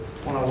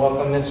I want to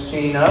welcome Miss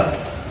Jean up.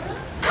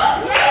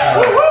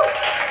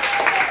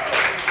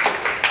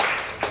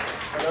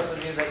 For those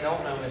of you that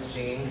don't know Miss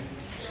Jean,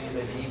 she's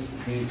a deep,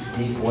 deep,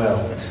 deep well.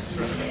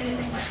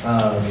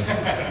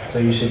 So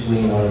you should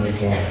lean on if you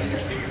can.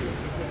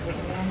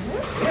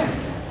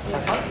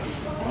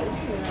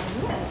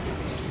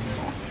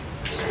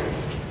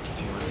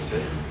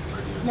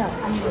 No,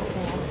 I'm just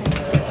saying.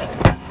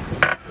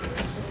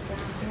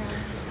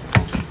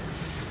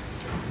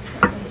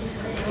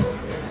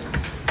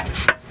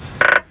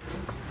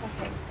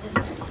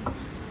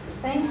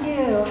 Thank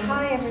you.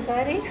 Hi,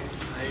 everybody.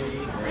 Hi.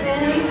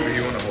 Do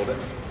you want to hold it?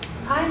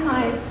 I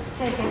might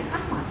take it. I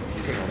might.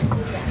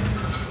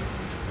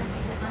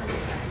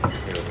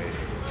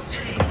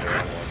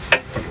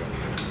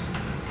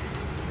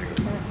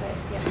 Perfect.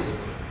 Yeah.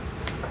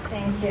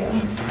 Thank you.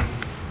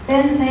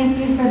 Ben, thank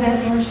you for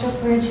that worship.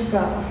 Where'd you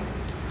go?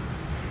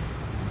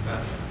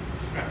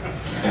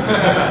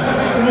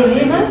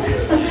 Leave us?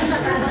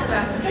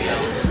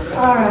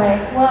 All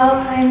right. Well,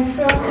 I'm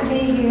thrilled to be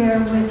here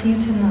with you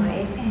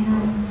tonight,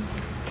 and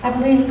I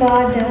believe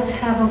God does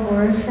have a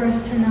word for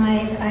us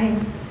tonight.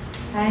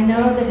 I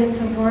know that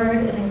it's a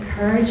word of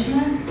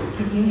encouragement.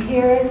 Did you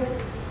hear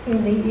it through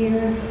the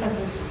ears of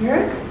your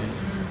spirit?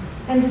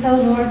 And so,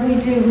 Lord, we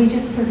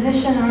just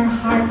position our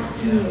hearts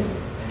to you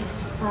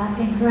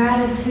in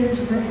gratitude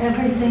for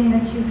everything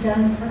that you've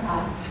done for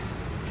us.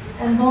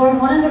 And Lord,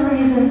 one of the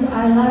reasons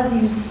I love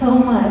you so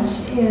much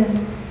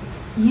is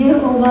you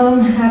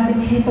alone have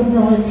the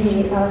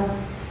capability of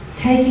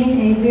taking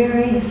a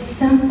very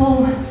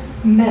simple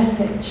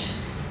message,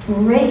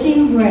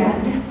 breaking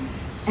bread,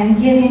 and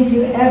giving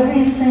to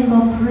every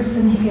single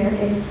person here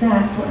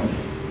exactly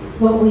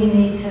what we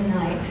need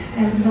tonight.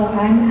 And so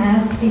I'm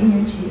asking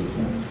you,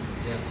 Jesus,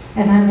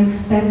 and I'm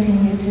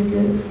expecting you to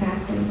do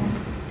exactly that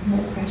in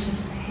your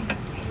precious name.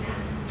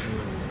 Amen.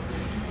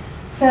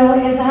 So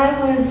as I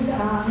was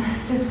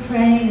just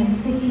praying and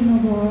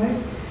seeking the Lord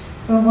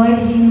for what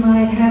he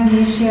might have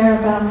me share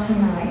about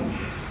tonight,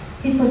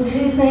 he put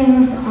two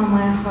things on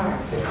my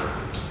heart.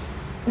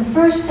 The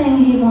first thing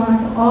he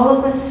wants all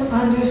of us to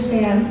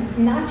understand,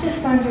 not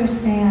just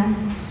understand,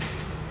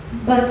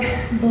 but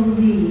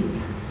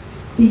believe.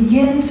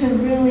 Begin to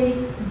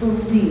really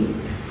believe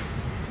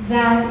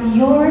that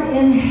your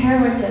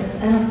inheritance,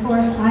 and of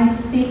course I'm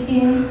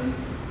speaking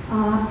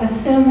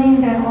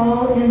assuming that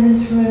all in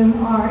this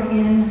room are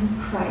in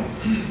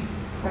Christ,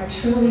 are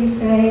truly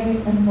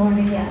saved and born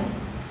again,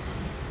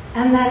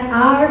 and that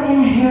our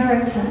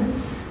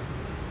inheritance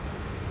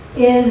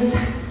is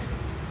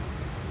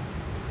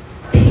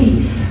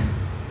peace.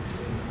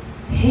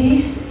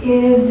 Peace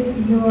is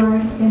your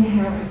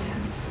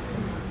inheritance.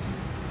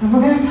 And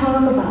we're going to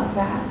talk about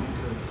that.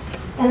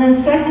 And then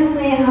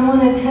secondly, I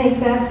want to take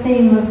that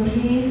theme of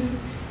peace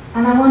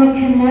and I want to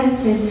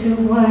connect it to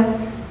what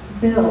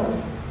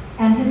Bill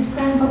and his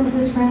friend, what was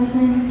his friend's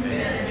name?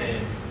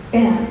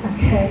 Ben,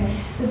 okay.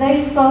 They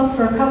spoke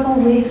for a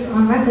couple weeks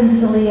on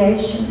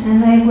reconciliation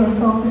and they were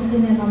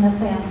focusing in on the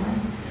family.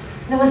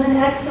 And it was an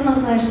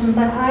excellent lesson,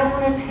 but I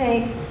want to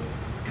take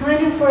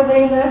kind of where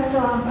they left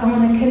off. I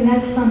want to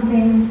connect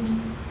something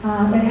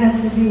that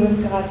has to do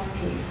with God's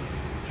peace.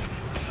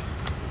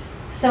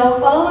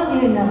 So all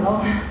of you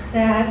know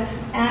that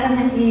Adam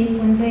and Eve,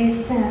 when they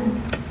sinned,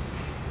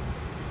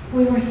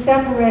 we were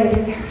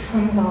separated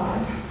from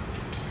God.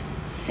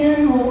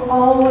 Sin will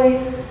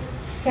always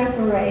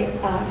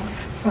separate us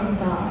from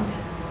God.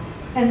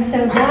 And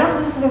so that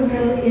was the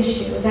real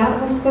issue.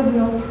 That was the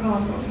real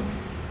problem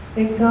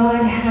that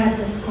God had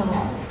to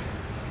solve.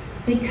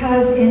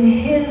 Because in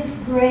his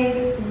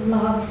great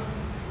love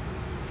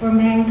for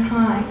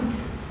mankind,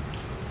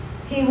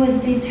 he was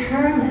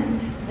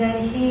determined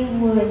that he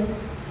would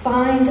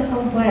find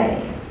a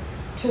way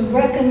to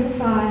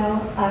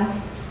reconcile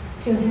us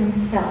to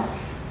himself.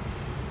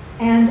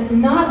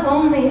 And not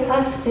only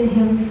us to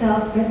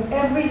himself, but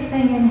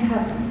everything in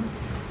heaven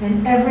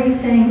and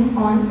everything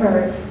on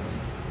earth.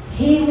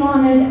 He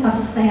wanted a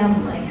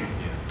family.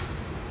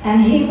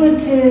 And he would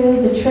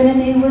do, the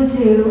Trinity would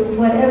do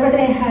whatever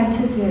they had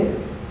to do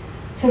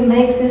to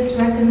make this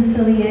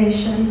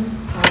reconciliation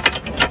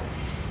possible.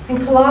 In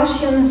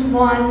Colossians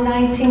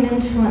 1:19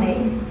 and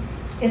 20,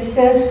 it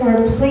says, "For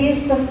it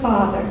pleased the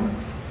Father,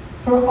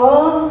 for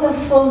all the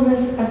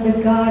fullness of the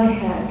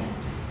Godhead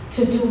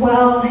to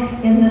dwell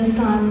in the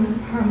Son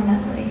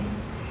permanently,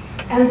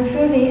 and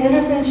through the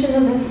intervention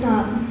of the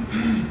Son,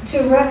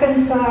 to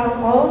reconcile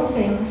all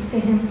things to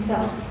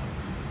himself,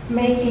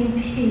 making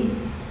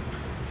peace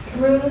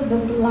through the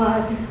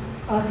blood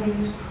of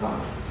his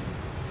cross.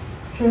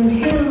 Through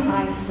him,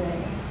 I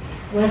say,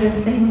 whether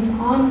things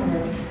on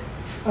earth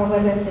or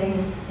whether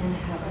things in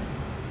heaven."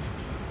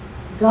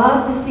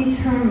 God was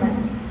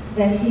determined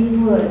that he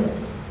would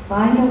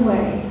find a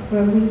way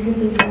where we could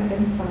be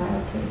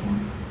reconciled to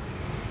him.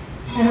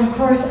 And of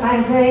course,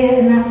 Isaiah,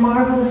 in that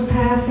marvelous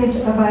passage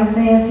of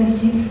Isaiah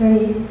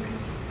 53,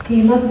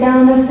 he looked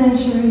down the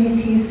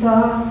centuries, he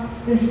saw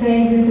the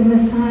Savior, the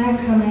Messiah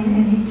coming,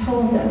 and he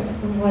told us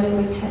what it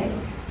would take.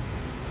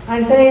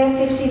 Isaiah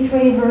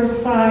 53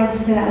 verse 5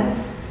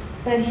 says,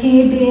 But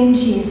he, being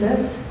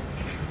Jesus,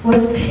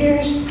 was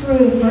pierced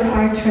through for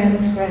our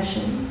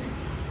transgressions.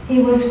 He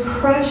was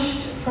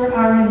crushed for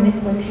our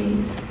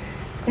iniquities.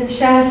 The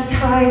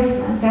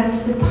chastisement,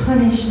 that's the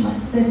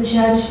punishment, the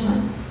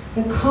judgment,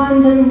 the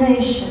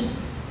condemnation,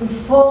 the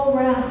full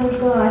wrath of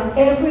God,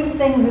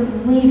 everything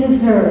that we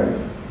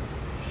deserve,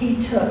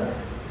 he took.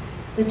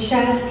 The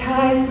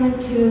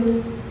chastisement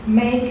to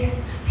make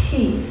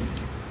peace.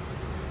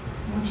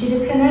 I want you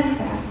to connect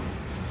that,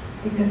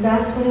 because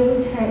that's what it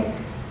would take.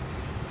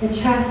 The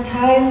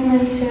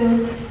chastisement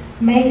to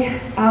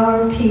make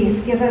our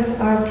peace, give us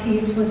our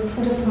peace, was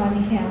put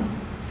upon him.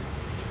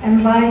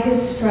 And by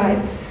his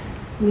stripes,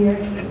 we are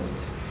healed.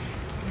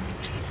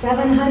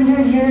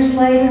 700 years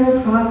later,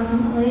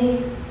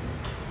 approximately,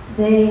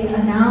 they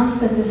announced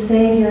that the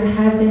Savior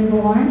had been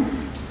born.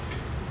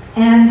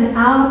 And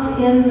out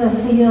in the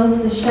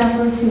fields, the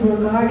shepherds who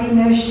were guarding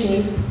their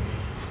sheep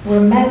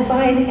were met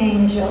by an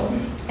angel.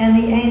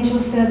 And the angel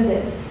said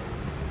this,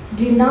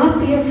 "Do not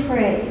be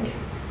afraid,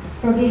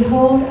 for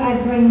behold, I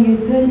bring you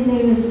good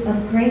news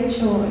of great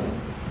joy,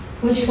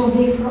 which will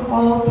be for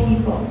all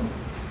people.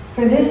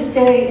 For this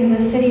day in the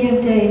city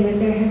of David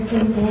there has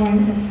been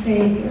born a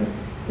Savior,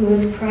 who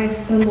is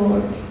Christ the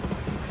Lord."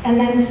 And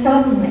then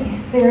suddenly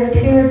there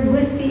appeared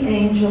with the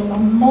angel a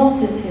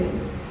multitude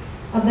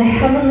of the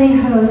heavenly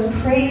host,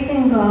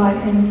 praising God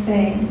and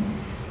saying,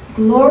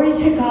 "Glory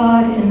to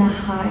God in the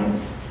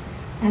highest,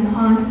 and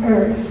on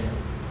earth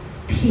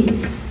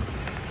peace,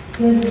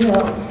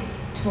 goodwill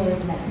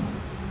toward men."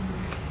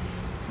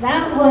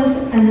 That was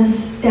an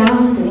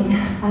astounding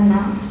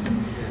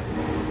announcement.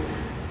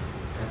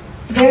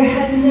 There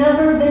had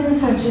never been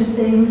such a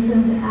thing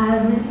since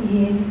Adam and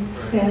Eve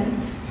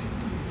sinned.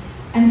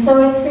 And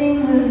so it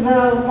seems as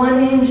though one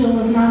angel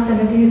was not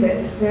going to do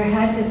this. There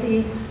had to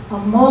be a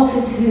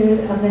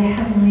multitude of the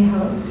heavenly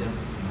hosts,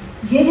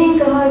 giving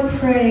God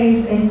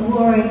praise and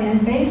glory,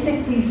 and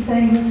basically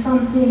saying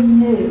something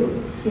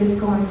new is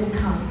going to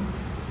come.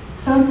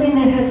 Something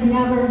that has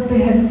never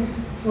been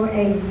for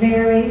a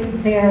very,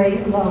 very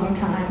long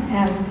time.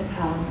 And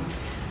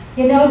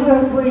you know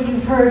where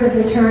you've heard of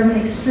the term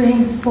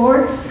extreme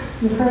sports?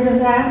 You've heard of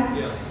that?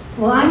 Yeah.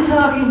 Well, I'm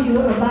talking to you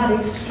about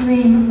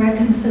extreme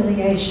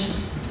reconciliation.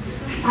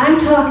 I'm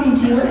talking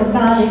to you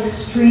about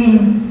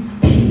extreme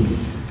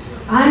peace.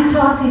 I'm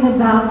talking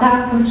about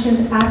that which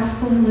is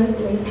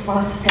absolutely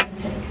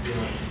authentic.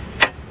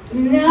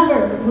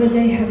 Never would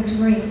they have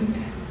dreamed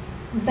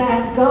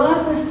that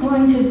God was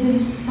going to do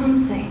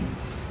something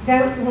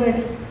that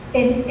would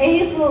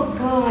enable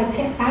God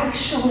to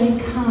actually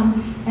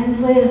come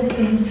and live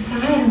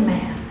inside a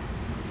man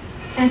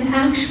and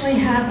actually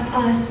have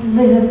us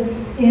live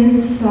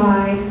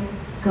inside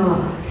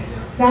God.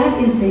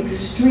 That is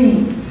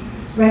extreme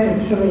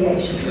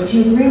reconciliation. Would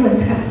you agree with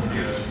that?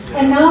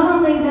 And not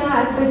only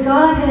that, but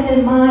God had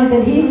in mind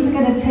that he was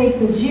going to take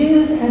the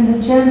Jews and the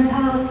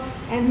Gentiles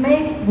and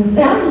make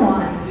them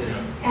one.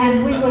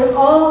 And we would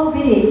all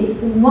be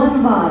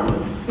one body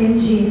in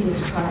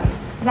Jesus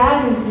Christ.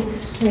 That is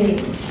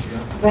extreme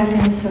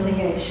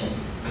reconciliation.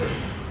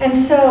 And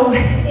so,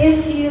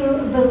 if you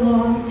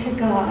belong to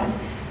God,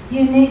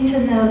 you need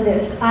to know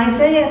this.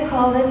 Isaiah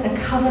called it a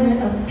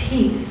covenant of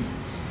peace.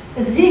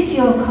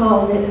 Ezekiel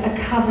called it a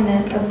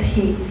covenant of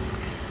peace.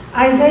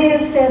 Isaiah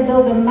said,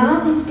 "Though the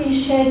mountains be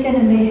shaken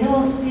and the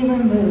hills be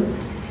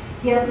removed,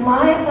 yet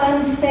my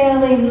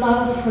unfailing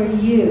love for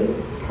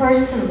you,"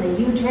 personally,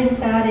 you drink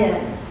that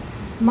in,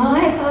 "my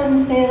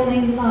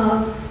unfailing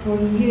love for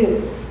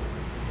you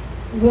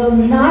will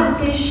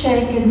not be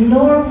shaken,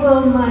 nor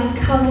will my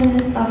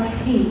covenant of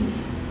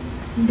peace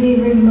be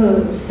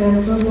removed,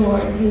 says the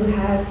Lord, who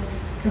has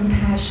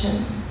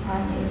compassion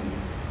on you."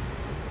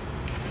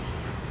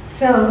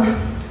 So,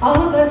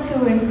 all of us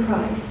who are in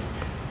Christ,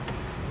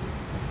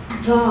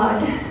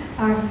 God,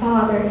 our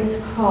Father,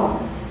 is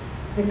called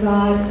the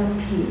God of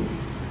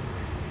peace.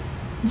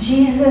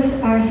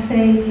 Jesus, our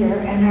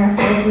Savior and our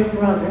elder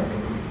brother,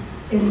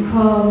 is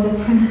called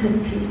the Prince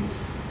of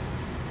Peace.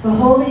 The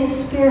Holy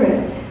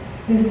Spirit,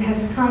 who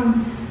has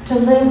come to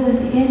live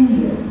within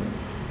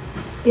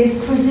you,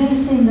 is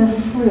producing the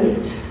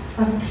fruit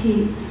of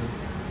peace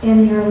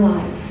in your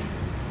life.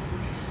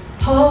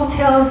 Paul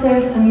tells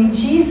us,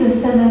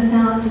 Jesus sent us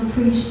out to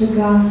preach the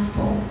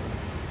gospel.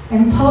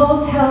 And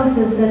Paul tells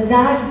us that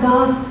that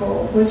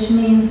gospel, which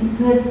means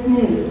good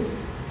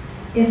news,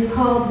 is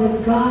called the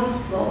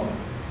gospel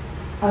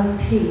of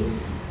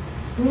peace.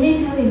 We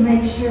need to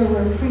make sure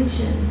we're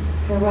preaching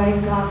the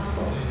right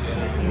gospel.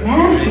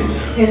 Amen?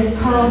 It's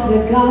called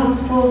the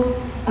gospel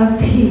of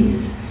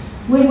peace.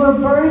 We were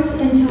birthed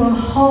into a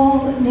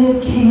whole new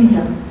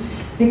kingdom.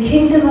 The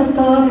kingdom of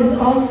God is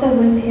also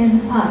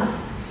within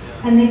us.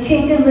 And the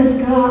kingdom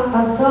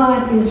of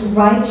God is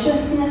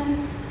righteousness,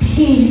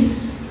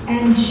 peace,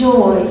 and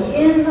joy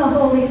in the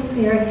Holy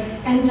Spirit.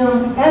 And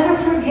don't ever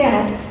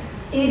forget,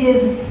 it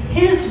is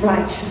his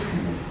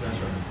righteousness,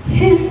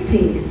 his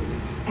peace,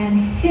 and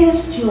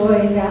his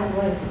joy that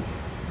was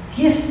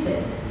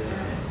gifted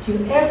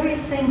to every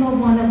single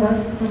one of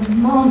us the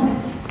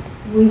moment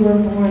we were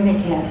born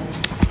again.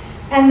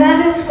 And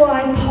that is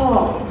why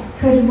Paul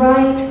could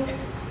write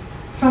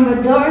from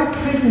a dark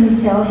prison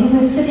cell. He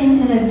was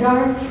sitting in a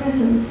dark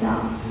prison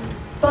cell.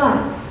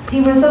 But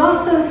he was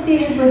also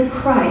seated with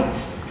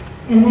Christ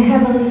in the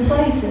heavenly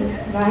places,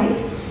 right?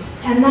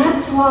 And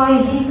that's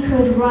why he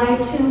could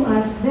write to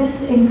us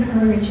this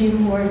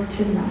encouraging word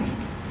tonight.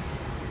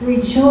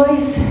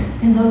 Rejoice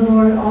in the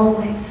Lord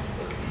always.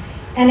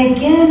 And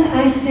again,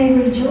 I say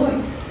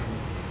rejoice.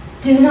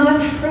 Do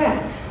not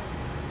fret.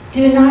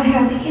 Do not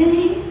have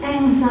any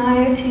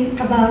anxiety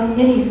about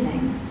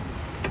anything,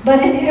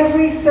 but in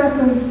every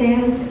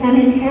circumstance and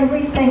in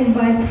everything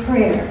by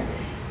prayer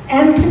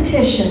and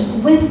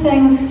petition with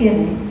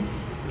thanksgiving,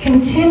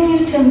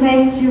 continue to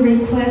make your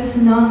requests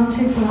known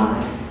to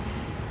God.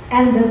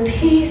 And the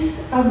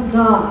peace of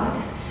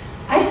God.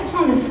 I just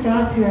want to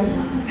stop here a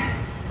moment.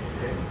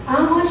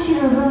 I want you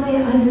to really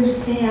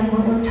understand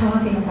what we're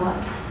talking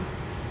about.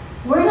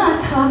 We're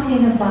not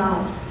talking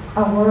about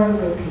a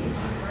worldly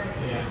peace.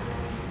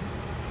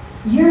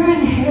 Your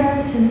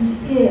inheritance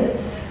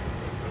is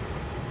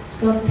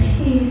the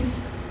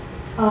peace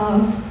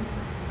of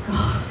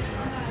God.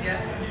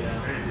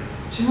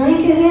 Drink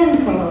it in,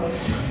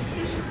 folks.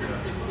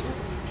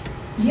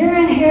 Your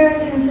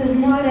inheritance is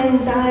not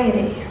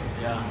anxiety.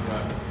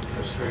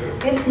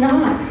 It's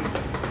not.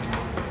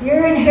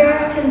 Your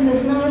inheritance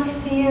is not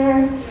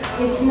fear.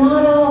 It's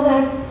not all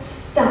that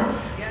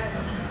stuff.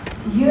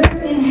 Your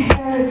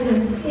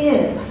inheritance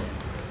is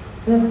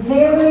the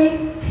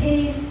very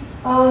peace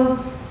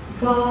of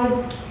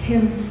God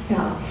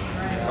Himself.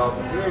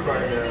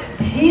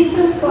 Peace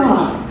of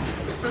God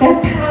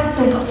that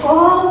passeth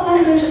all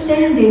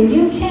understanding.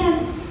 You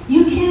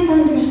can't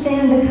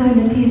understand the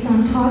kind of peace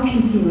I'm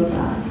talking to you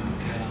about.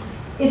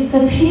 It's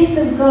the peace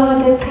of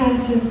God that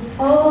passeth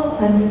all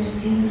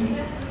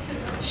understanding.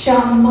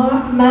 Shall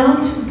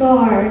mount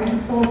guard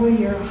over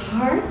your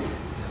heart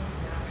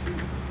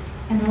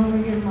and over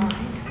your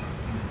mind.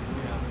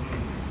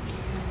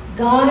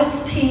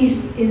 God's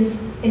peace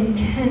is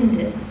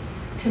intended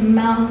to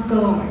mount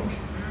guard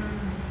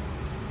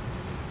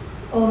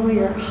over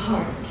your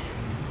heart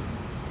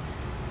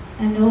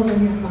and over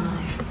your mind.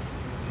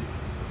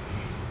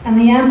 And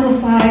the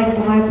Amplified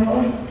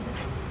Bible,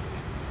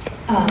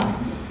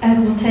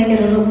 and we'll take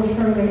it a little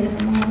further in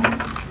a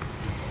moment.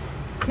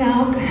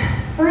 Now,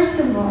 first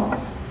of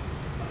all,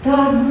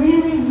 God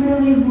really,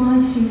 really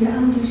wants you to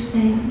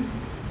understand,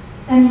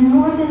 and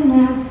more than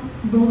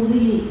that,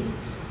 believe.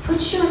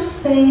 Put your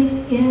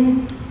faith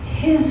in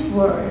His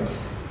Word.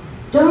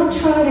 Don't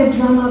try to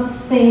drum up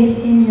faith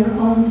in your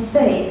own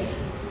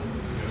faith.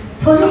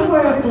 Put it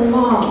where it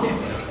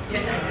belongs.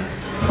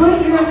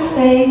 Put your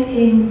faith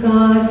in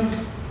God's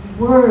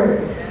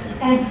Word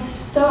and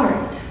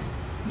start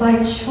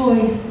by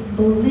choice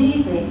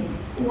believing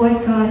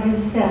what God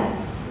has said.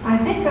 I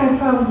think I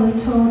probably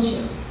told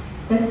you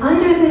that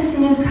under this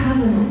new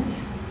covenant,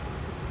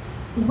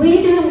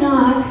 we do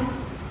not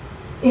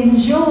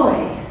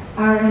enjoy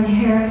our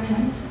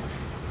inheritance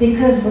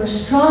because we're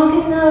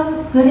strong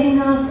enough, good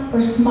enough,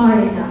 or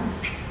smart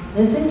enough.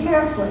 Listen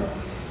carefully.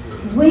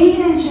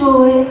 We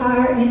enjoy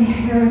our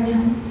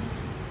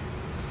inheritance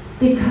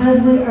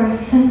because we are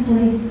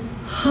simply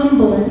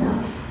humble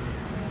enough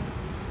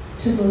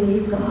to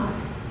believe God.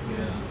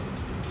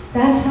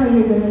 That's how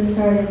you're going to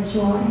start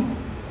enjoying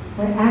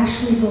what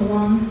actually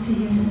belongs to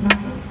you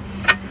tonight.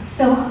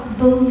 So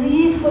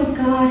believe what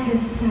God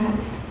has said.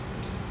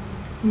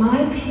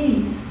 My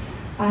peace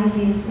I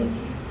leave with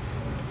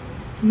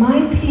you.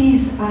 My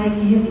peace I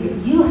give you.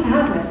 You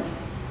have it.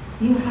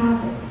 You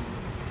have it.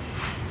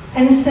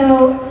 And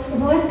so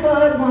what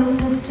God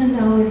wants us to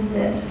know is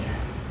this,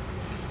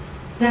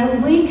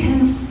 that we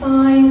can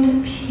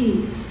find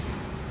peace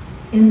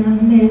in the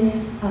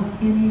midst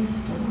of any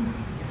storm.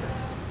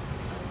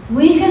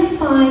 We can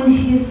find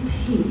His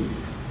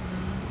peace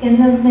in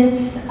the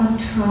midst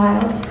of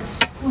trials.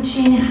 Well,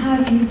 Jean,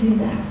 how do you do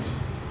that?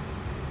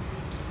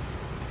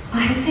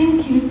 I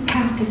think you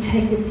have to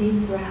take a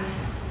deep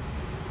breath.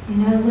 You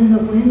know, when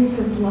the winds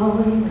are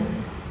blowing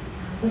and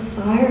the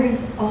fire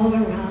is all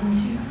around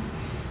you,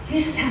 you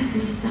just have to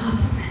stop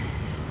a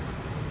minute.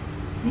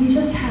 And you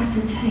just have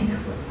to take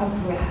a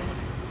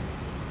breath.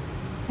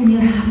 And you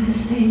have to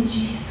say,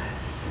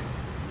 Jesus,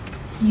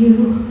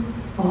 you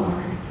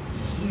are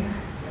here.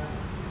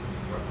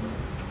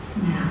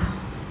 Now.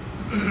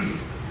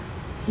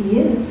 He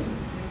is.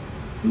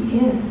 He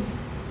is.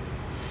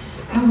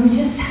 And we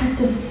just have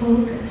to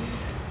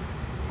focus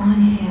on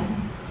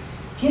Him.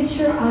 Get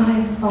your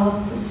eyes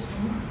off the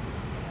storm.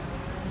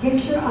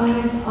 Get your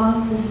eyes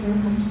off the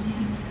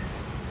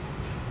circumstances.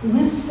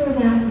 Whisper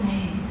that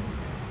name,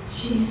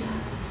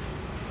 Jesus.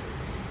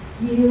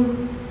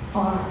 You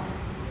are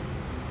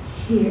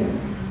here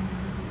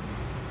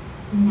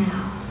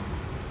now.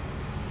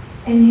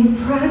 And you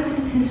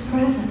practice His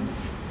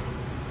presence.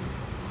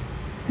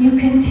 You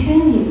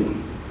continue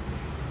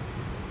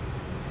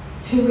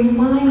to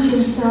remind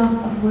yourself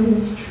of what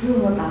is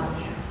true about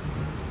you.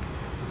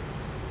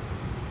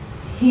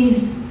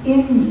 He's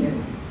in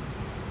you.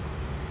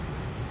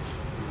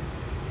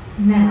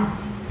 Now,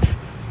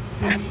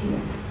 He's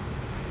here.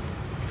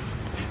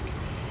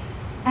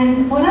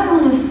 And what I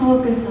want to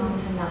focus on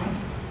tonight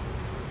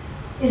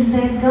is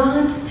that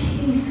God's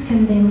peace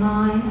can be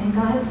mine and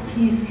God's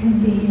peace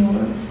can be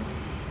yours,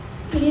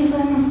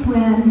 even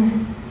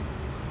when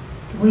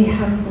we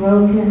have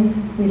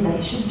broken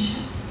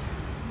relationships.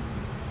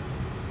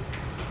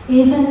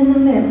 Even in the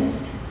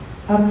midst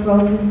of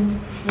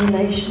broken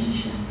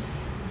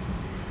relationships.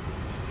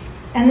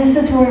 And this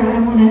is where I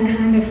want to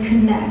kind of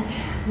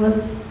connect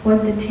with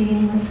what the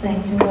team was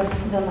saying to us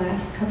for the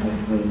last couple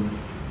of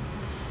weeks.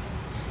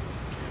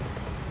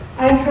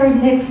 I've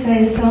heard Nick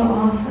say so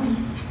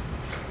often,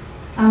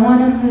 I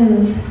want to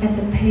move at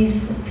the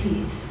pace of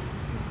peace.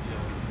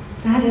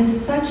 That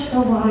is such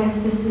a wise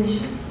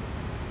decision.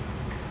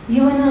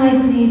 You and I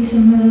need to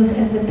move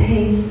at the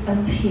pace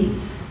of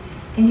peace.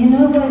 And you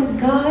know what?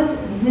 God's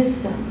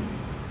wisdom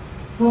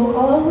will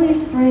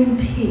always bring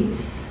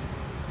peace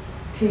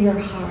to your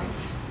heart.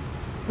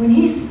 When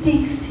He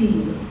speaks to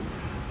you,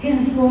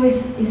 His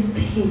voice is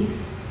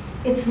peace.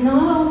 It's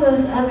not all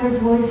those other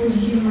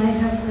voices you might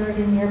have heard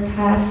in your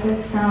past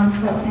that sound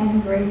so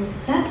angry.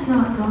 That's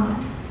not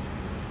God.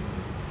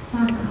 It's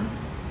not God.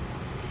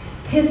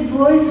 His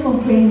voice will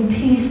bring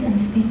peace and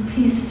speak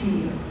peace to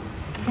you.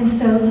 And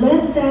so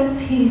let that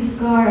peace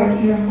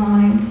guard your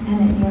mind and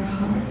in your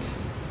heart.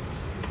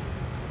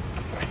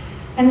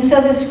 And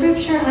so the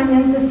scripture I'm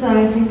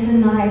emphasizing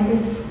tonight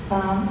is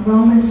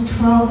Romans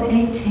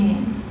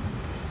 12:18,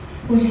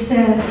 which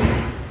says,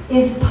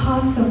 if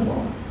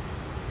possible,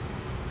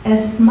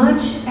 as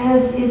much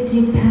as it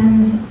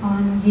depends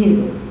on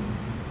you,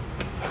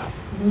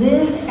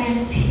 live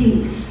at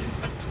peace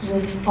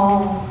with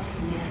all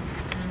men.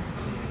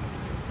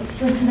 Let's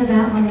listen to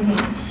that one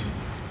again.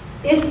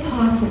 If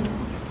possible,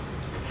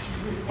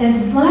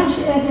 as much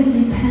as it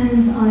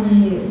depends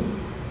on you,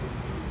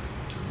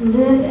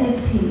 live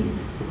at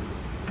peace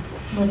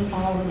with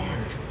all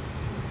men.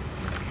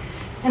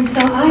 And so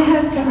I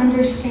have to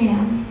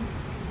understand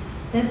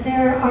that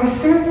there are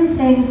certain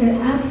things that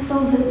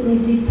absolutely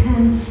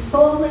depend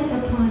solely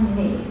upon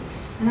me.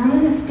 And I'm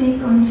going to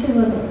speak on two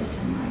of those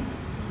tonight.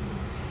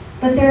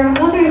 But there are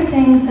other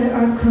things that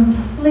are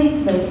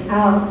completely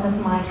out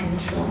of my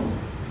control.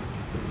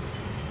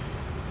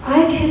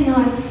 I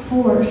cannot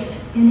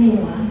force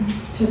anyone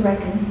to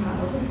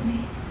reconcile with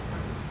me.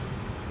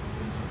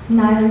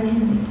 Neither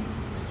can you.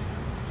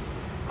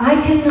 I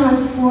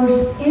cannot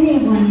force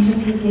anyone to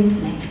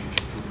forgive me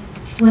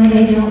when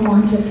they don't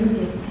want to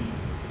forgive me.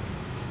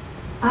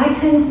 I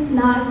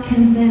cannot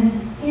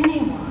convince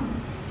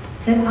anyone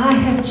that I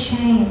have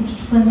changed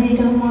when they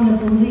don't want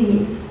to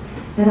believe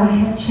that I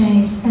have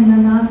changed and they're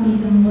not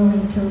even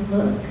willing to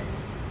look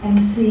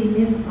and see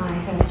if I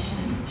have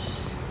changed.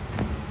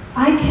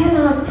 I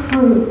cannot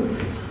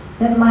prove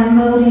that my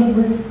motive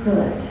was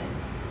good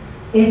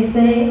if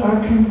they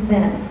are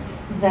convinced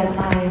that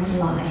I am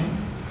lying.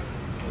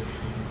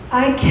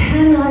 I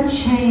cannot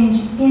change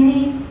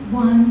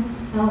anyone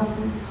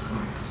else's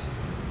heart.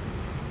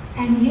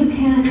 And you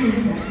can't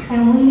either.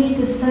 And we need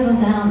to settle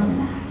down in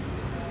that.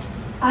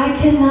 I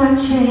cannot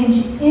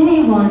change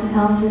anyone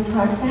else's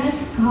heart.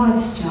 That's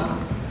God's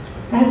job.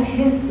 That's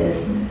His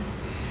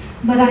business.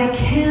 But I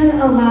can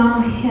allow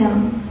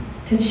Him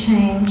to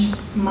change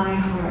my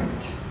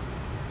heart.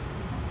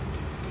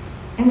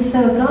 And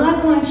so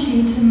God wants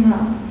you to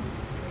know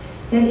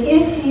that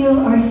if you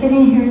are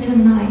sitting here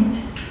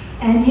tonight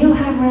and you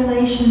have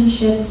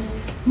relationships,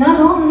 not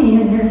only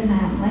in your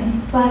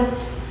family, but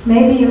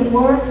maybe at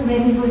work,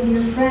 maybe with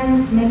your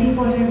friends, maybe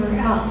whatever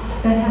else,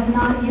 that have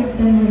not yet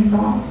been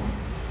resolved,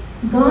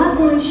 God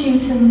wants you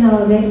to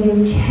know that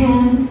you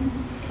can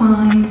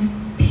find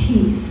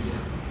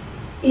peace,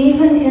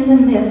 even in the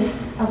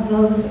midst of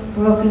those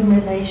broken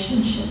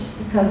relationships.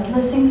 Because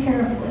listen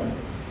carefully,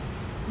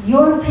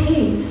 your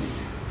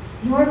peace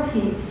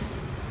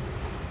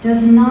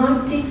does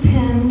not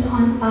depend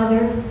on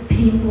other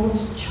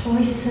people's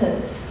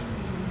choices.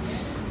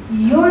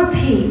 Your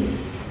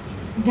peace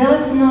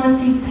does not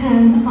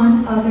depend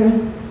on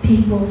other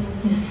people's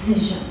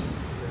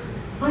decisions.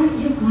 Aren't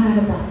you glad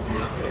about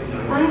that?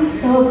 I'm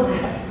so glad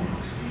about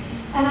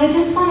that. And I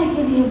just want to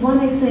give you one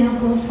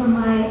example from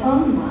my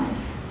own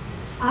life.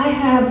 I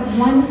have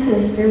one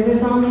sister,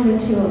 there's only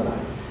the two of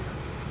us.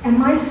 And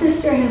my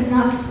sister has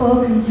not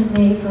spoken to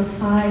me for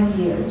 5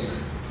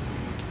 years.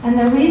 And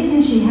the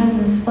reason she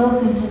hasn't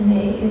spoken to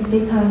me is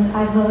because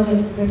I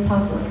voted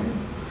Republican.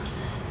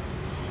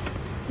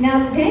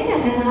 Now,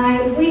 Dana and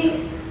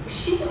I,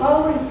 she's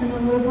always been a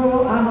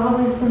liberal. I've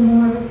always been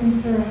more of a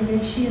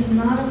conservative. She is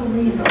not a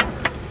believer.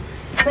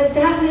 But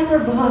that never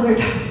bothered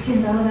us,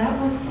 that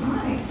was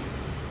fine.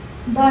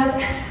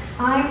 But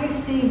I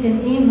received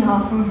an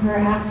email from her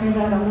after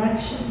that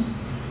election,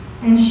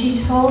 and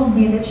she told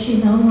me that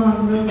she no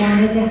longer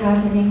wanted to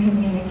have any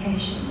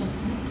communication with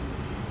me,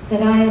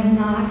 that I am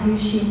not who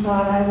she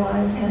thought I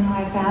was, and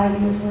my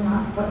values were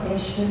not what they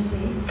should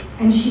be.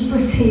 And she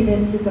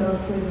proceeded to go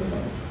through the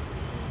list.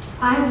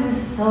 I was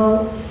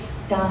so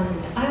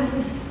stunned. I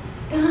was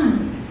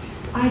stunned.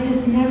 I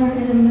just never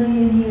in a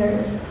million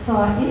years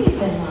thought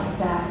anything like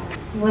that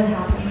would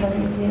happen, but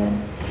it did.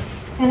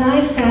 And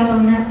I sat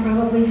on that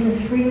probably for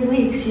 3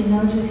 weeks,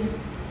 just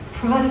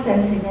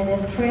processing it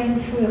and praying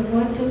through it.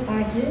 What do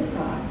I do,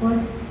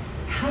 God?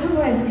 How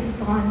do I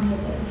respond to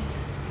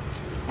this?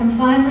 And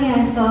finally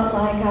I felt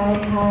like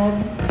I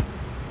had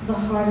the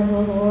heart of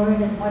the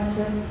Lord and what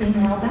to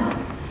email back,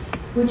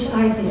 which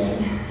I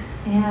did.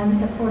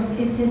 And of course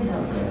it did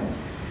no good.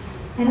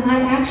 And I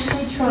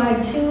actually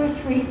tried 2 or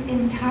 3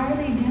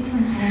 entirely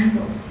different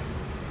angles,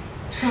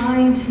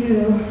 trying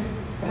to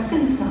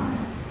reconcile,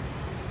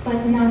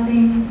 but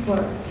nothing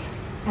worked.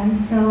 And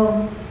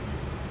so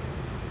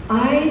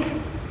I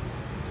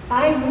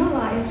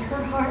realized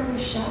her heart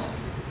was shut.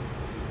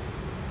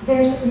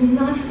 There's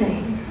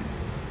nothing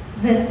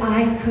that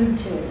I could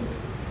do.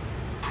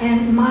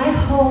 And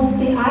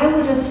I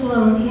would have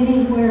flown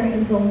anywhere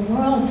in the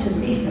world to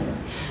meet her.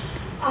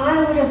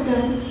 I would have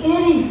done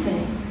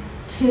anything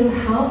to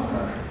help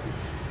her.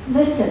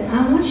 Listen,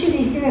 I want you to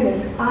hear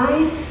this.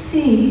 I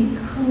see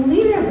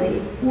clearly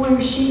where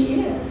she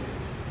is.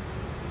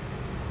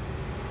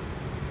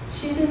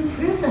 She's in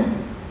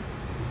prison.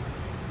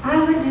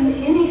 I would do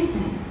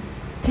anything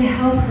to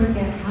help her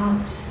get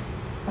out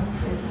of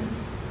prison.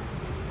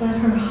 But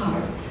her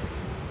heart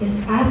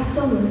is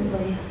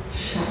absolutely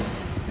shut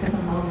for the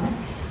moment.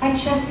 I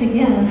checked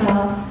again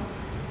about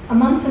a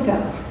month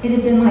ago. It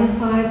had been like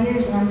 5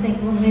 years, and I'm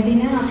thinking, well, maybe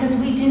now, because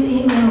we do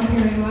email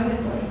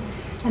periodically.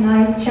 And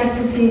I checked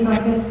to see if I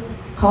could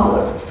call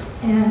her.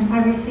 And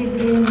I received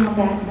the email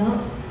back,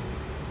 no.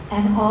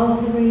 And all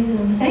of the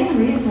reasons, same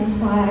reasons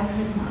why I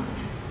could not.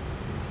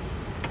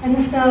 And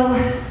so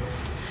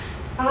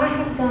I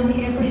have done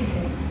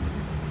everything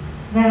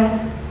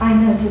that I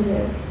know to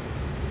do.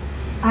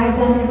 I've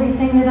done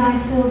everything that I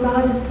feel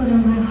God has put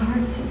in my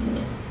heart to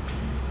do.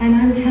 And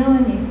I'm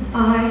telling you,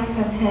 I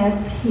have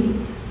had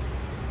peace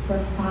for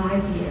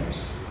 5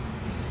 years.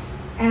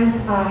 As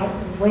I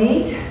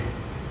wait,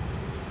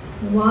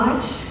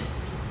 watch,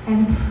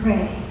 and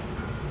pray,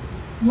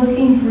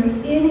 looking for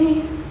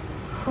any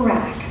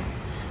crack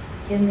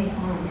in the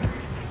armor.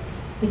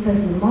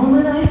 Because the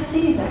moment I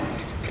see that,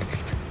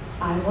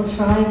 I will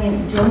try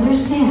again. Do you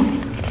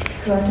understand?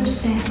 Do you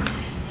understand?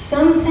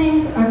 Some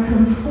things are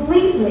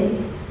completely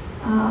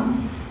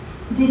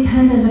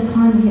dependent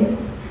upon you,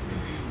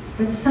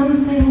 but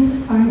some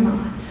things are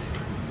not.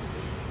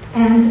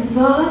 And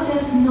God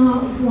does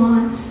not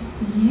want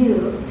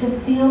you to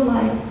feel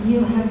like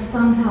you have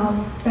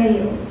somehow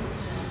failed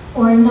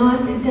or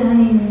not done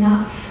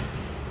enough,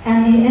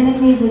 and the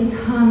enemy would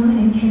come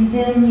and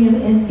condemn you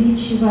and beat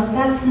you up.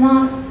 That's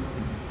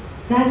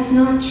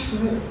not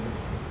true.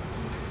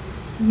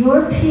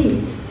 Your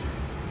peace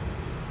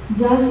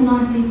does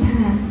not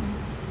depend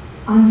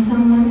on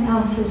someone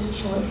else's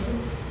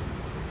choices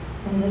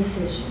and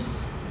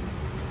decisions.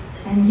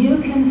 And you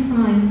can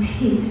find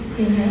peace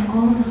in your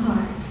own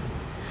heart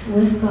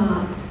with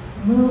God.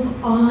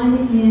 Move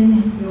on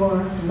in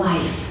your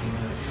life.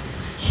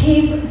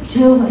 Keep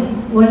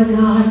doing what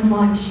God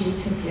wants you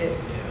to do.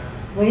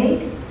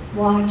 Wait,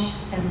 watch,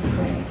 and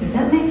pray. Does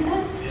that make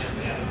sense?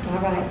 All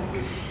right.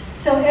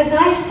 So as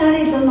I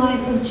studied the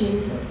life of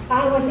Jesus,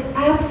 I was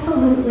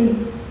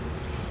absolutely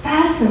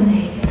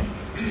fascinated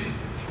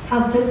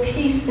of the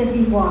peace that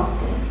he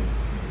walked in.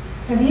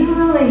 Have you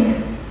really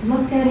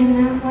looked at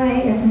him that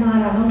way? If not,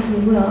 I hope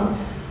you will.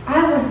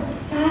 I was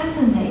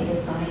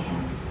fascinated by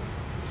him.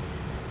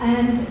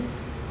 And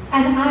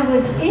I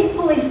was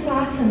equally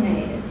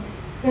fascinated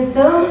that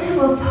those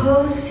who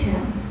opposed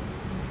him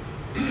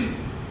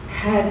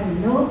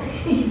had no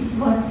peace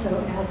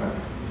whatsoever.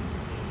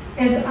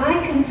 As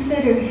I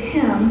considered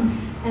him,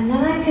 and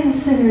then I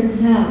considered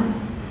them,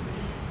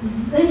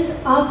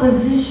 this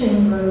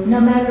opposition group, no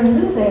matter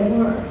who they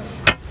were,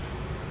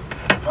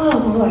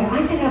 oh boy,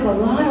 I could have a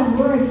lot of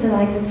words that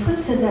I could put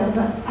to them,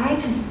 but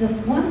the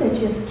one that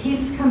just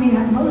keeps coming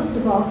up most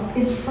of all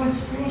is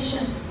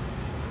frustration.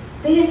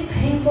 These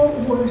people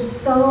were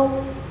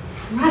so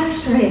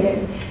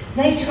frustrated.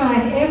 They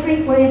tried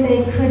every way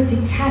they could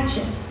to catch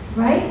it,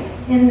 right,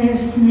 in their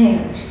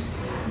snares.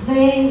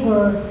 They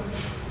were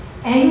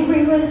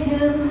angry with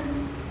him.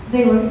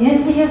 They were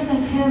envious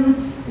of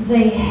him.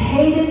 They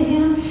hated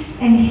him.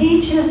 And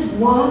he just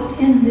walked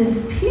in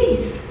this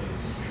peace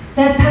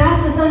that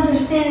passeth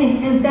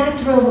understanding, and that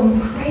drove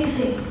them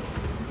crazy.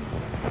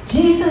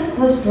 Jesus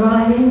was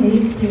driving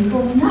these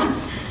people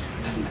nuts.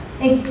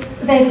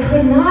 They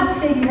could not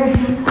figure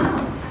him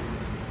out.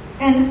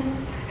 And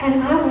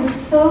I was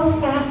so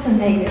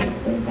fascinated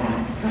with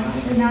that, God.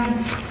 And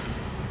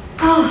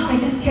I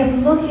just kept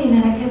looking,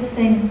 and I kept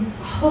saying,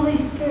 Holy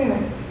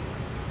Spirit,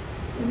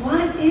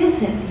 what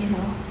is it,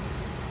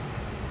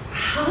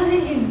 How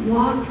did he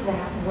walk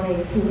that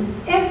way through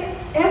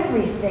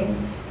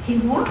everything he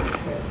walked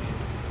through?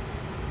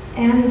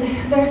 And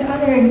there's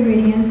other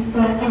ingredients,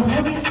 but the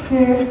Holy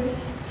Spirit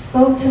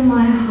spoke to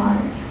my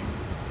heart.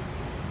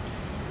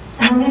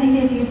 And I'm going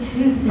to give you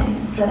 2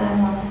 things that I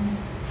want to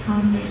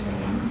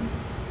concentrate on.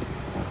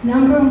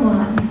 Number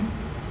 1,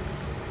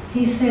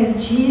 he said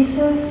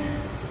Jesus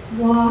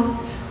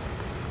walked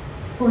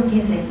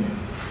forgiving.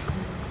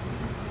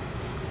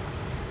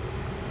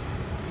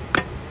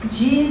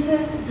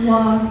 Jesus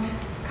walked,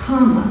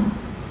 comma,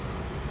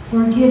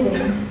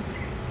 forgiving,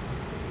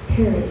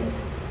 period.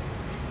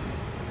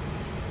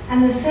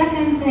 And the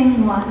second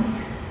thing was,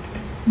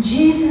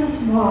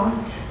 Jesus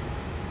walked,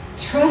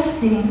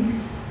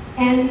 trusting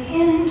and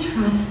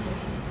entrusting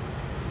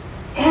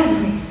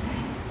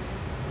everything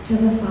to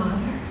the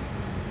Father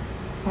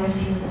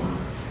as he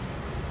walked.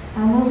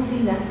 And we'll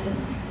see that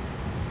tonight.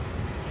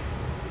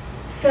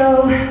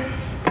 So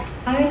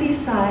I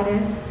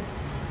decided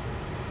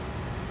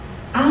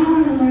I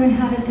want to learn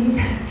how to do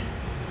that.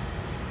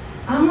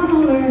 I want to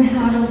learn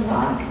how to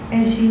walk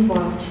as you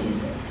walk,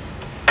 Jesus.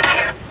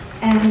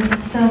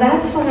 And so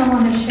that's what I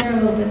want to share a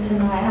little bit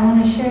tonight. I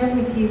want to share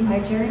with you my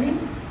journey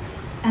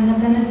and the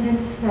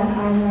benefits that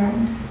I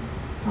learned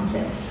from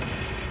this.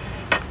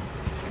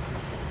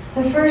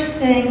 The first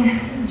thing,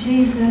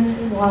 Jesus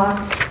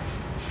walked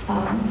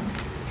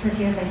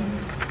forgiving.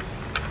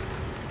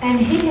 And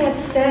he had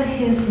set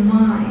his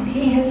mind,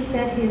 he had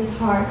set his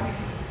heart,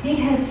 he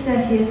had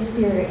set his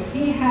spirit.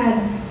 He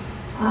had,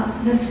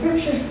 the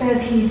scripture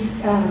says he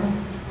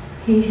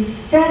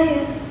set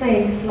his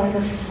face like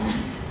a flint.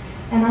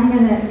 And I'm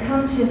going to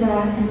come to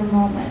that in a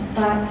moment.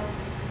 But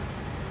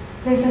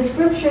there's a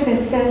scripture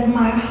that says,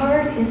 my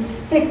heart is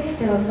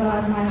fixed, oh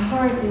God, my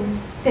heart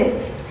is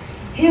fixed.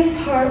 His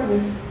heart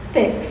was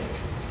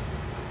fixed.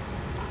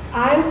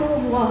 I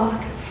will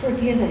walk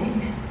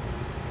forgiving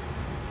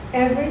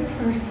every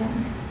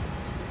person,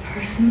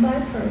 person by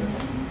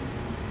person,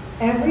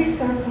 every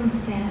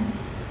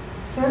circumstance,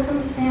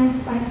 circumstance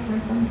by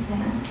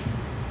circumstance,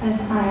 as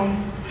I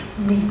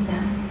meet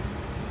them.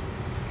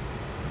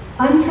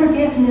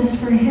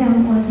 Unforgiveness for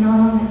him was not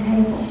on the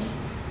table.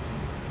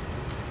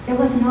 It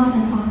was not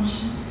an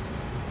option.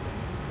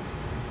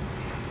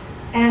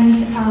 And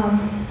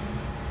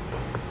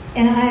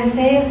in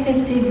Isaiah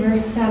 50,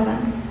 verse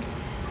 7,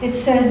 it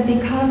says,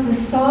 because the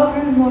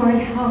sovereign Lord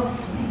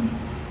helps me,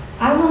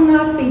 I will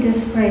not be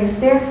disgraced.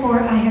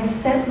 Therefore, I have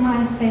set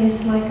my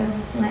face like a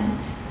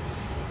flint,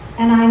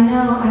 and I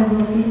know I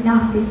will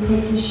not be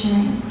put to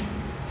shame.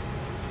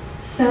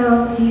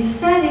 So he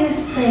set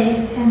his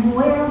face, and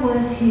where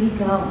was he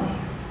going?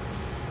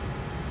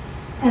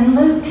 And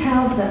Luke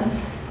tells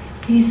us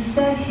he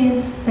set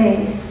his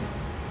face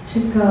to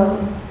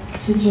go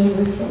to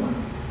Jerusalem.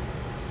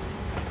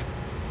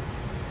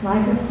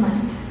 Like a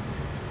flint.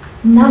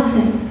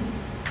 Nothing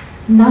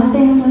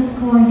was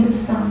going to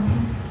stop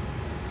him.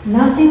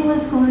 Nothing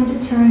was going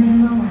to turn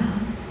him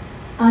around.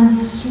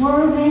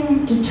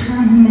 Unswerving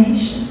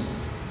determination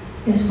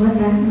is what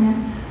that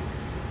meant.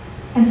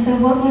 And so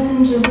what was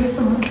in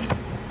Jerusalem?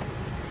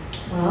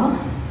 Well,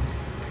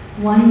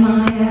 one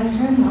lie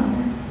after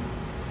another,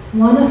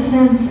 one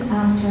offense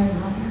after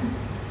another,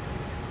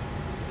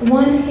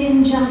 one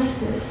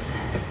injustice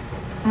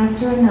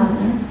after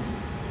another,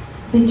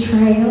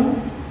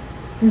 betrayal,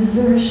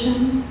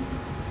 desertion,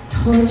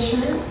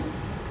 torture.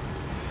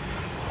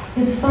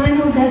 His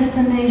final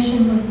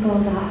destination was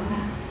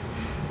Golgotha.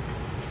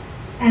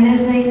 And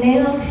as they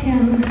nailed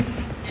him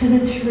to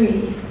the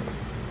tree,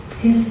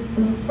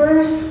 the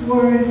first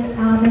words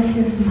out of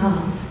his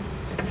mouth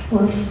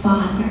were,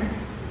 Father,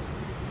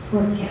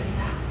 forgive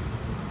them,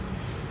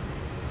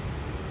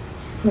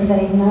 for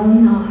they know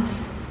not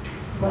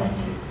what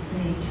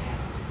they do.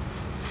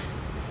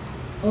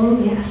 Oh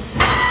yes,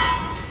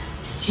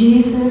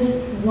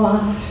 Jesus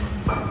walked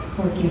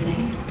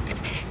forgiving.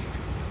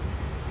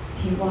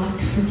 He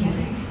walked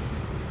forgiving.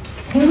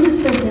 Who's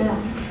the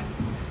them?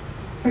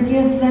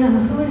 Forgive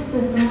them. Who is the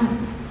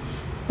them?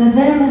 The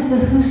them is the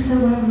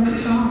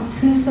whosoever God.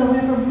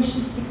 Whosoever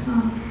wishes to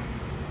come,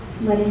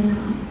 let him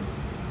come.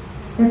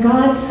 For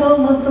God so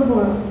loved the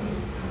world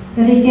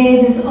that he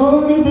gave his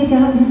only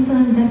begotten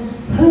Son, that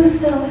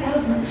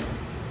whosoever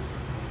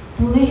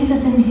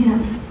believeth in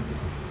him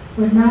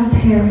would not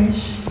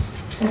perish,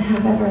 but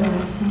have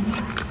everlasting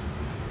life.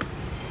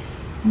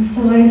 And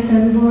so I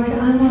said, Lord,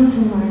 I want to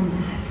learn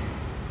that.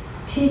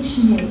 Teach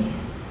me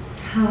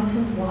how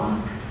to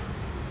walk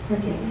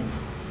forgiving.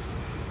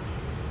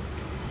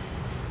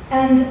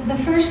 And the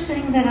first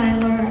thing that I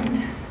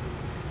learned,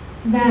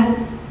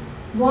 that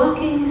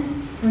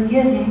walking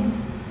forgiving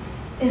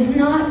is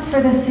not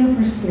for the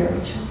super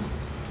spiritual.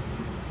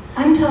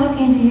 I'm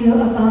talking to you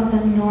about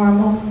the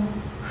normal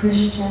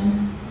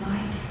Christian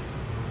life.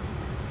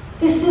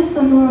 This is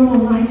the normal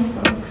life,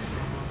 folks.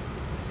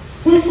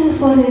 This is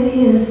what it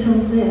is to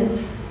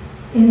live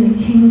in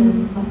the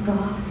kingdom of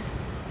God.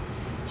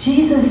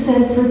 Jesus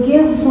said,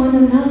 forgive one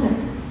another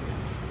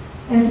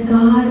as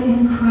God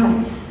in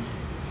Christ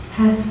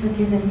has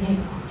forgiven you.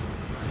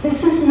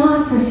 This is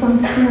not for some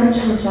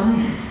spiritual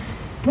giants.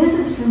 This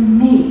is for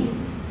me.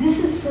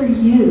 This is for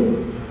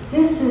you.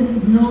 This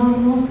is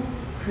normal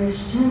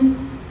Christian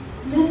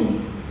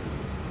living.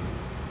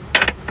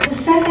 The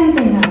second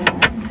thing I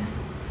learned,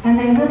 and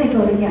they really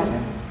go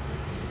together,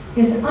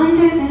 is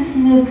under this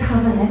new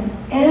covenant,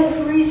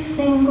 every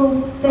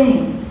single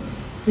thing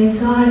that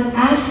God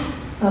asks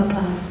of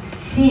us,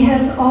 he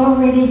has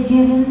already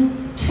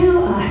given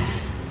to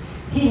us.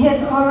 He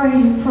has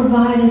already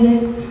provided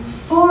it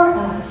for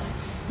us.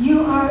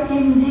 You are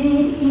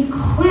indeed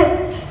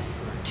equipped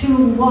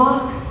to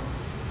walk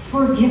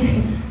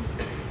forgiven.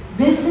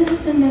 This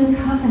is the new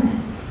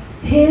covenant.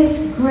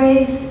 His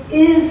grace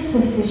is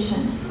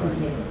sufficient for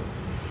you,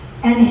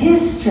 and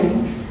His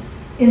strength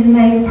is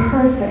made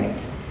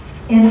perfect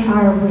in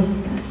our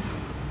weakness.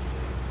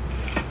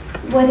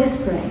 What is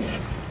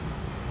grace?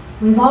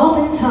 We've all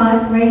been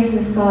taught grace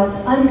is God's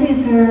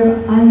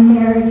undeserved,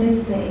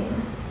 unmerited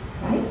favor,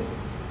 right?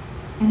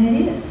 And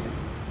it is.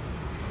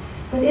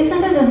 But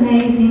isn't it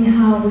amazing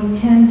how we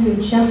tend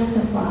to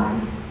justify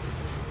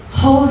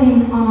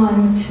holding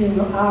on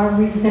to our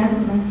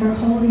resentments or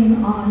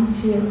holding on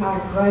to our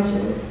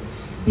grudges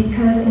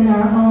because in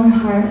our own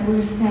heart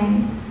we're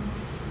saying,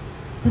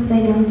 but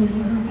they don't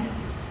deserve it.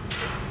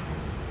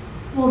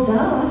 Well,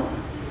 duh.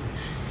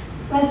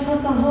 That's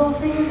what the whole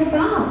thing is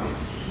about.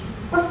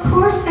 Of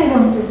course they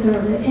don't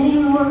deserve it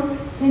any more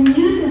than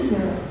you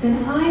deserve,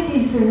 than I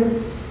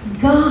deserve.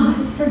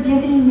 God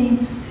forgiving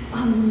me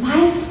a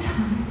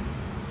lifetime.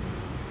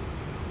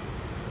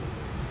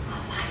 A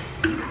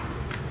lifetime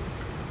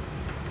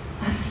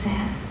of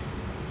sin.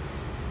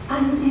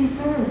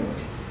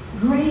 Undeserved.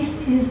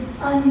 Grace is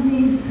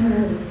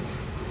undeserved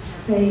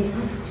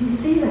favor. Do you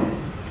see that?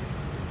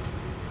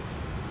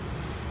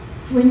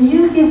 When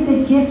you give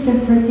the gift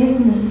of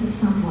forgiveness to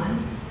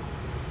someone,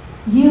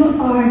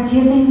 you are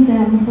giving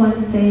them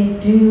what they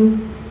do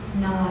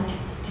not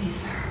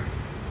deserve.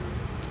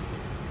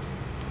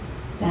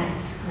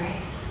 That's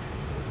grace.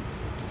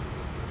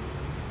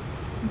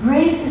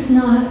 Grace is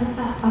not,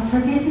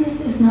 forgiveness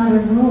is not a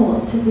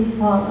rule to be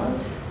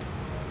followed.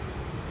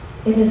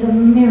 It is a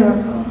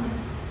miracle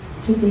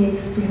to be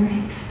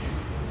experienced.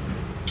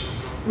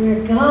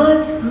 Where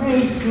God's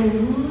grace will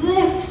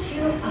lift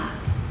you up.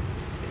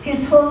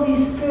 His Holy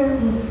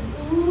Spirit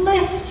will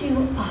lift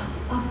you up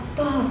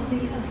above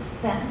the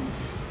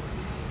offense.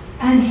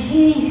 And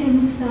He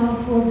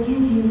Himself will give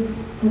you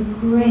the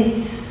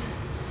grace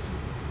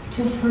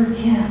to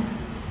forgive.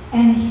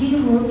 And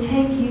He will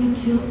take you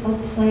to a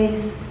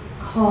place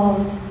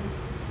called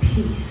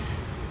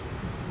peace.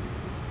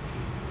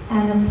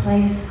 And a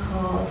place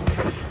called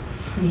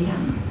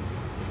freedom.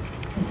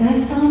 Does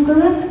that sound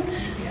good?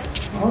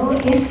 Oh,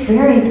 it's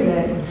very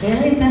good,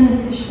 very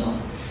beneficial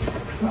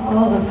for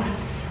all of us.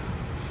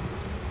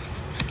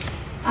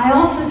 I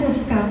also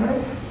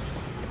discovered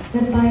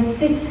that by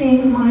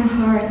fixing my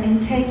heart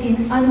and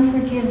taking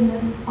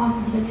unforgiveness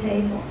off of the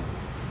table,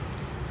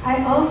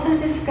 I also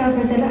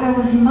discovered that I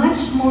was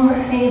much more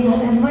able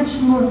and much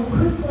more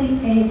quickly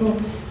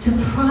able to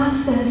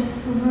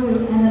process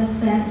through an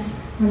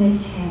offense when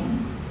it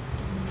came.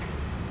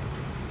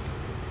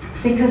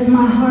 Because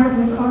my heart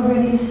was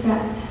already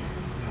set.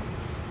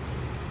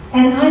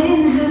 And I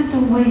didn't have to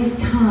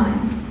waste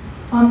time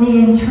on the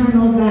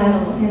internal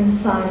battle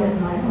inside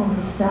of my own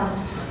self.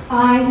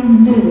 I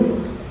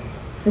knew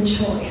the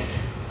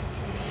choice.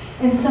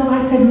 And so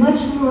I could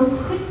much more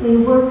quickly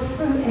work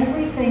through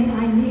everything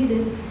I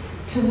needed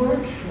to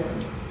work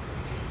through.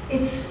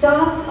 It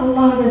stopped a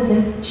lot of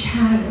the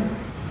chatter,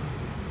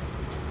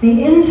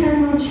 the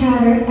internal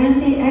chatter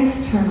and the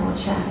external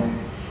chatter,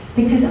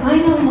 because I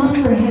no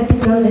longer had to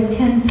go to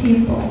 10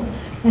 people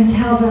and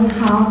tell them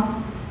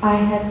how I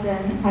had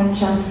been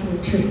unjustly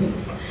treated.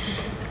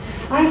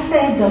 I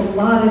saved a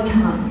lot of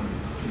time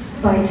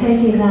by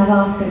taking that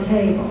off the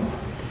table.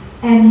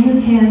 And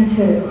you can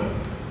too,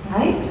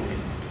 right?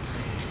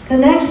 The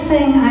next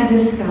thing I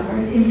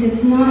discovered is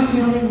it's not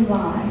really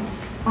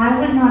wise. I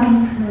would not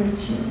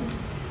encourage you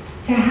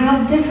to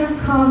have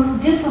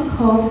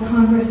difficult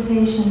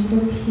conversations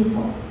with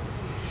people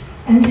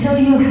until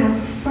you have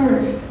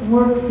first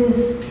worked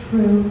this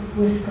through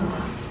with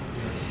God.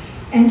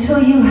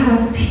 Until you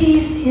have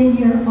peace in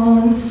your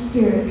own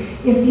spirit.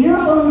 If your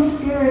own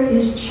spirit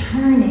is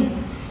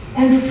churning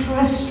and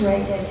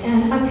frustrated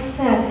and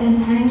upset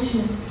and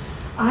anxious,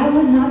 I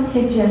would not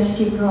suggest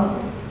you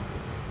go.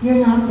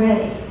 You're not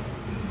ready.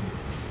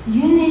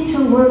 You need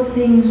to work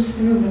things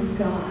through with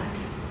God.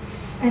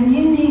 And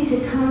you need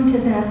to come to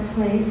that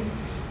place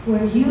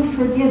where you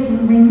forgive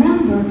them.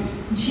 Remember,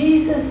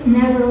 Jesus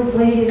never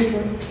waited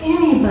for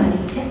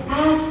anybody to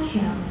ask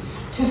Him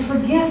to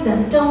forgive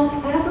them.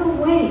 Don't ever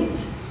wait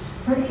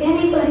for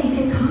anybody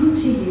to come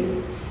to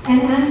you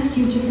and ask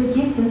you to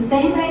forgive them.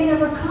 They may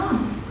never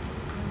come.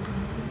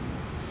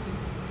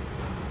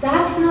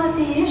 That's not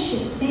the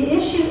issue. The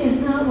issue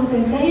is not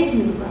whether they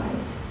do right.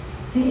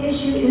 The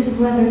issue is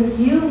whether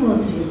you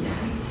will do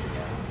right.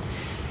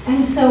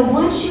 And so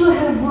once you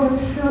have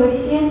worked through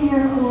it in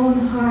your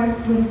own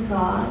heart with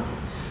God,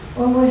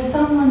 or with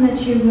someone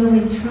that you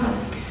really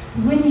trust,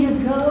 when you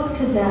go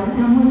to them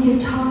and when you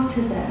talk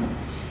to them,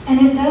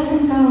 and it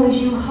doesn't go as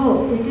you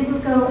hoped, it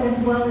didn't go as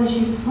well as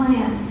you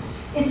planned,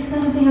 it's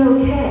going to be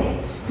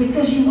okay,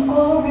 because you've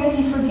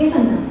already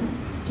forgiven them.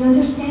 Do you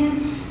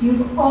understand?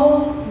 You've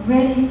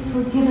already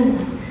forgiven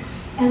them.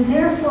 And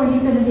therefore,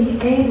 you're going to be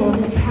able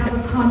to have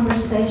a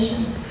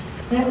conversation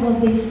that will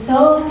be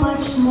so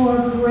much more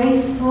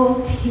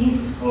graceful,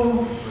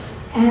 peaceful,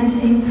 and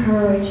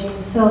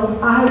encouraging. So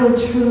I would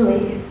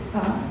truly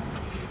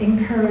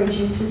encourage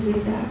you to do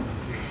that.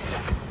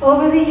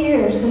 over the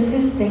years, the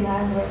fifth thing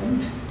I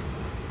learned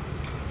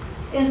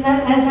is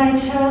that as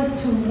I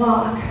chose to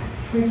walk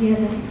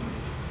forgiven,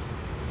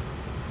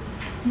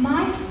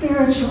 my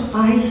spiritual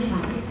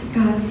eyesight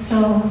got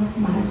so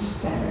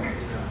much better.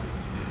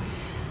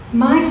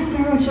 My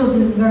spiritual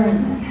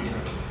discernment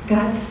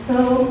got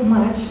so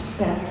much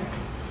better.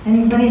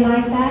 Anybody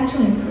like that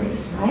to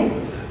increase, right?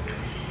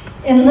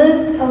 In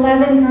Luke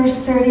 11,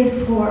 verse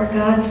 34,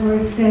 God's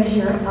word says,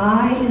 your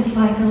eye is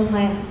like a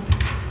lamp.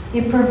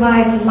 It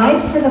provides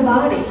light for the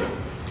body.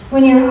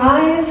 When your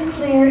eye is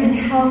clear and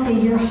healthy,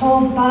 your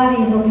whole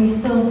body will be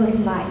filled with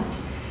light.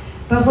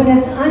 But when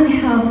it's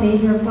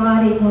unhealthy, your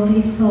body will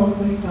be filled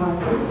with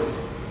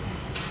darkness.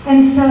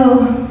 And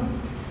so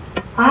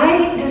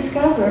I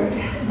discovered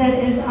that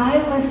as I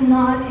was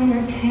not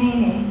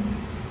entertaining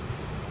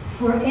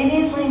for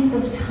any length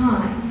of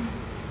time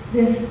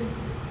this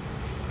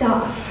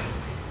stuff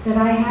that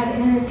I had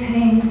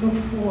entertained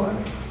before,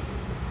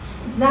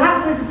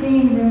 that was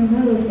being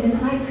removed,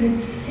 and I could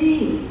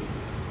see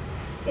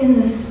in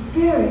the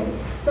spirit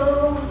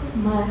so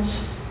much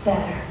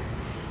better.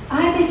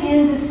 I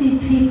began to see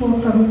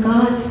people from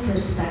God's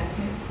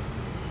perspective.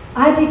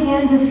 I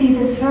began to see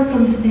the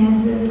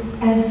circumstances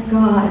as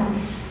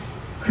God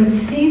could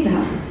see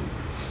them.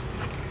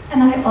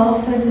 And I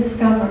also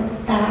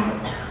discovered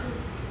that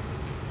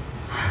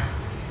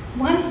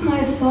once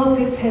my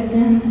focus had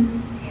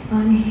been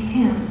on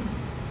Him,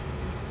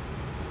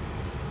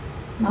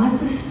 not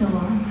the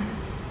storm,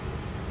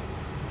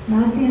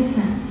 not the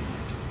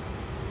offense,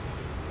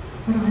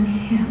 but on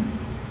Him,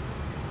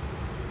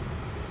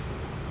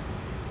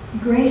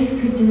 grace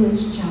could do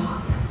its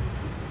job.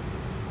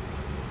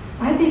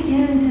 I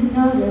began to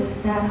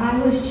notice that I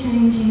was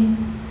changing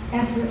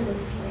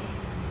effortlessly.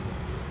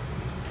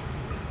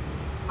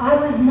 I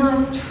was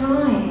not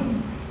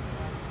trying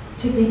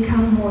to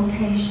become more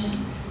patient.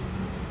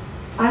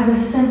 I was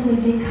simply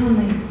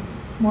becoming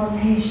more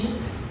patient.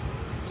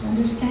 Do you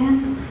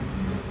understand?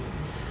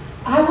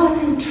 I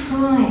wasn't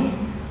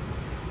trying.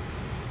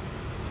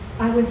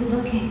 I was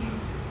looking.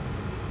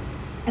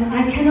 And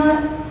I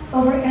cannot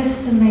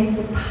overestimate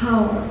the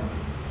power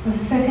of 2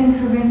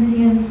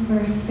 Corinthians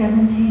verse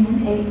 17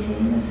 and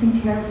 18.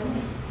 Listen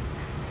carefully.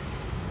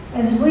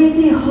 As we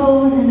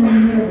behold in a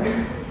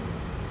mirror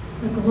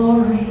the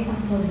glory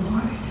of the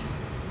Lord,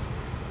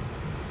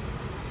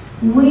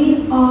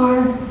 we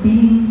are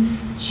being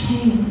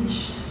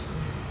changed.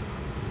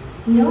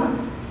 We are.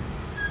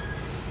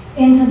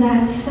 Into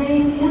that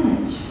same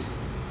image,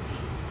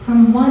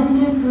 from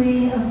one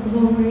degree of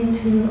glory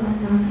to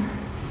another.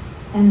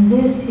 And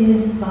this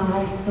is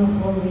by the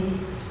Holy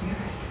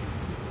Spirit.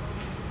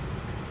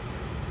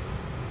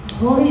 The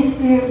Holy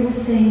Spirit was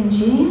saying,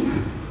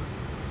 Jean,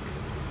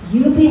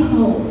 you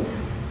behold,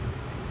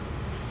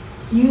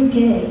 you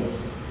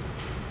gaze,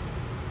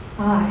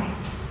 I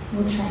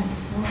will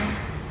transform.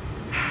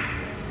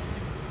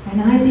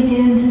 And I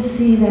began to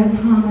see that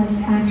promise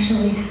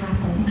actually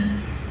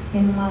happening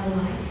in my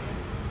life.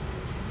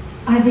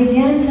 I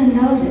began to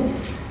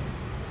notice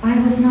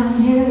I was not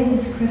nearly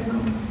as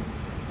critical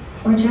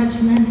or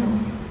judgmental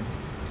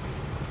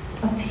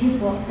of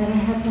people that I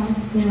had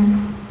once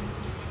been.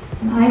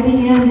 And I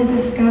began to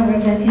discover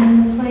that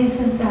in the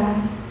place of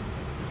that,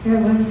 there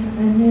was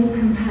a new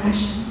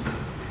compassion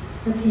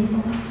for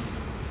people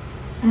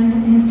and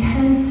an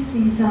intense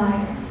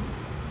desire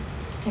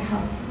to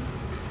help them.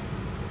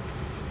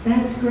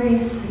 That's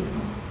grace,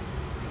 people.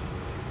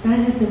 That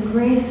is the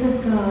grace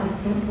of God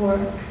at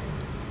work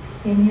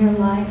in your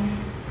life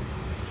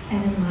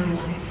and in my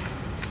life.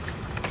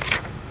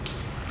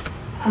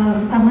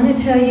 I want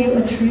to tell you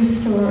a true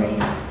story.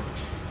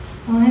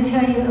 I want to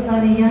tell you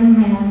about a young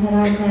man that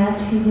I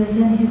met. He was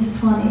in his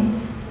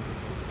 20s,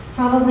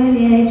 probably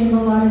the age of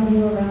a lot of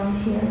you around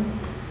here.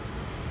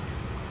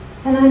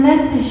 And I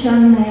met this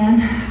young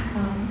man,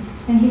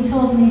 and he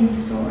told me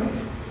his story.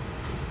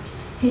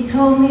 He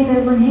told me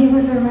that when he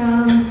was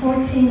around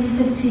 14,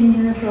 15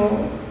 years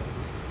old,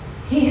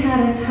 he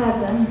had a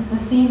cousin, a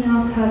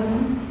female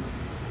cousin,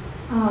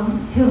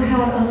 who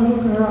had a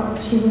little girl.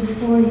 She was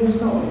 4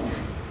 years old.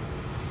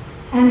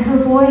 And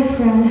her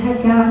boyfriend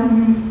had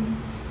gotten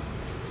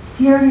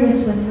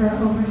furious with her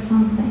over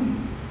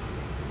something.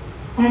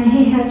 And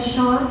he had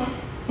shot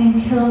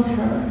and killed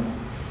her.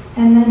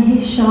 And then he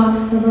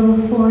shot the little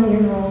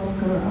 4-year-old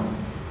girl.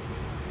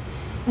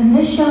 And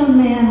this young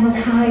man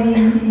was hiding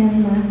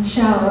in the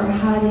shower,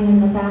 hiding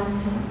in the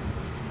bathtub,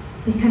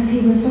 because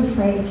he was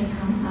afraid to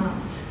come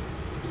out.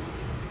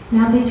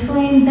 Now,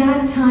 between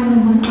that time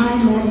and when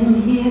I met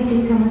him, he had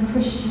become a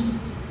Christian.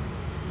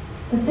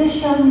 But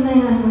this young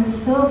man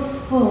was so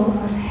full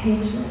of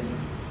hatred.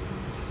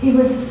 He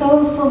was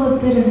so full of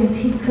bitterness,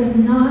 he could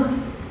not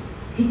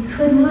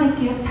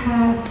get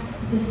past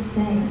this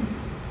thing.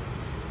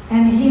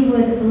 And he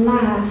would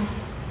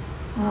laugh,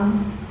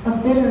 a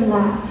bitter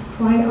laugh,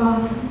 quite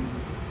often.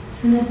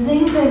 And the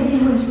thing that he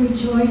was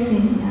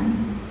rejoicing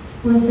in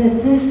was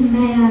that this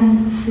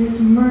man, this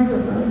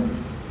murderer,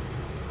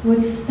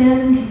 would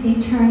spend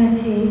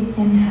eternity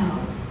in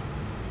hell.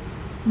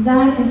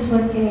 That is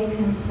what gave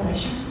him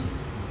pleasure.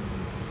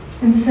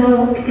 And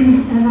so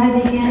as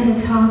I began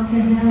to talk to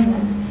him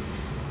and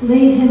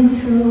lead him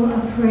through a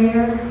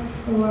prayer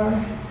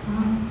for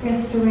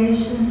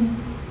restoration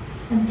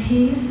and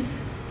peace,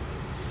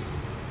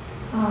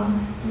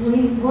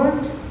 we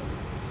worked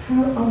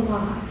through a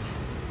lot.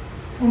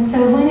 And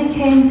so when it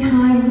came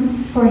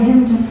time for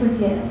him to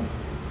forgive,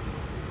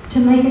 to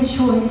make a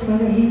choice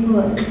whether he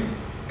would,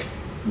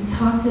 we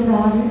talked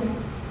about it,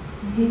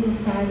 and he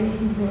decided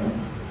he would.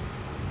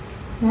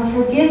 Now,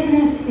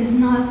 forgiveness is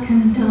not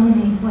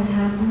condoning what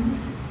happened.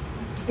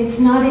 It's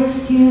not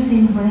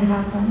excusing what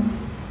happened.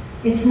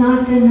 It's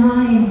not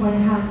denying what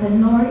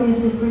happened, nor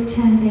is it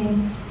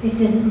pretending it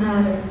didn't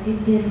matter.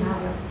 It did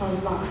matter a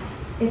lot.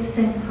 It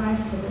sent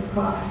Christ to the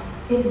cross.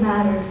 It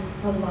mattered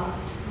a lot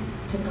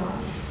to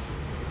God.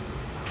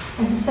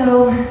 And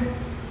so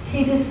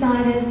he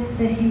decided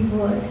that he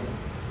would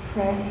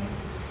pray.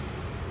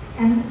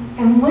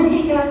 And when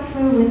he got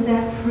through with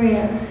that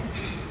prayer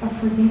of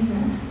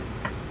forgiveness,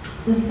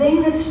 the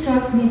thing that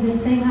struck me, the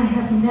thing I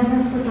have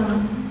never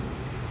forgotten,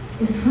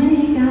 is when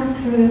he got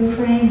through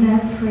praying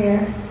that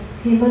prayer,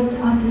 he looked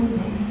up at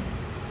me.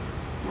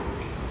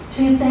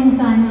 Two things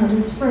I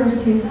noticed.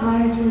 First, his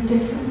eyes were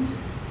different,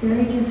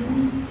 very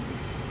different.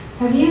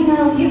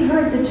 You've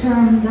heard the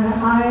term, the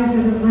eyes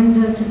are the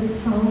window to the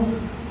soul.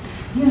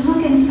 You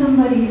look in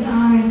somebody's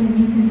eyes and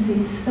you can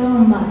see so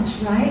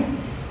much, right?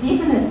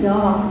 Even a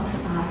dog's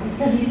eyes.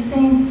 Have you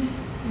seen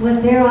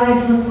what their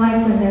eyes look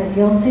like when they're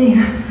guilty?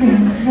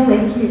 It's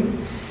really cute.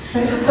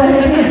 But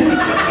it is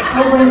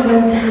a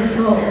window to the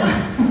soul.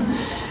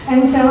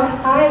 And so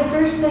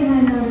first thing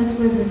I noticed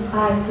was his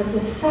eyes, but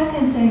the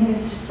second thing that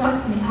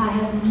struck me, I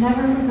have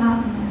never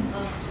forgotten this.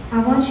 I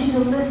want you to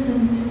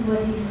listen to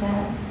what he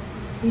said.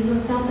 He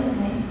looked up at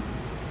me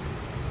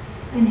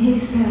and he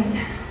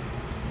said,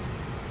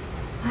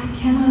 I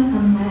cannot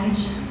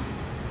imagine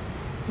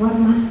what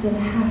must have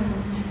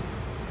happened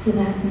to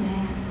that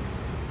man.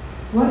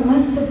 What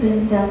must have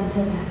been done to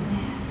that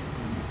man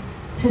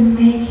to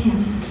make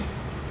him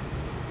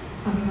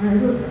a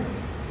murderer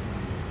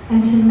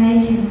and to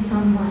make him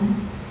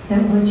someone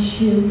that would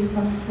shoot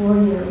a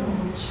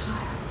 4-year-old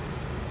child.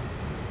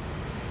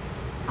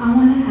 I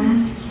want to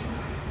ask you,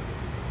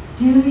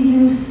 do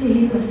you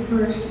see the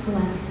first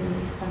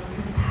glimpses of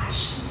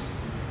compassion?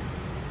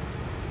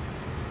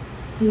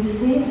 Do you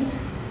see it?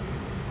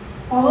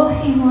 All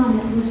he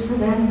wanted was for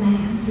that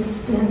man to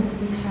spend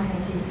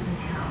eternity in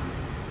hell.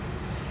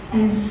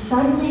 And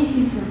suddenly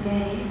he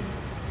forgave.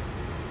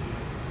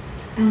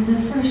 And the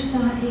first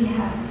thought he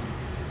had,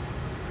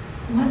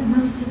 what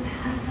must have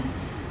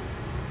happened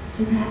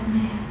to that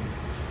man?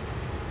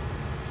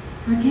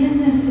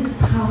 Forgiveness is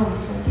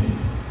powerful, people.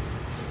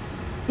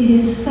 It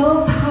is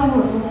so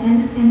powerful,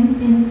 and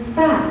in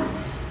fact,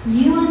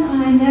 you and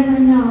I never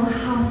know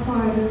how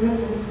far the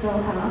ripples go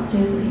out, do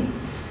we?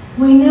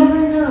 We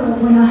never know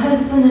when a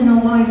husband and a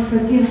wife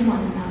forgive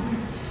one another,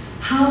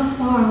 how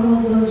far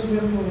will those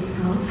ripples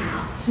go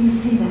out? So you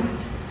see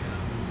that?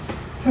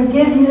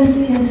 Forgiveness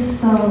is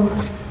so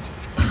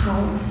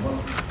powerful.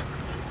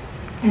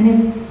 And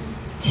it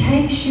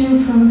takes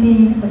you from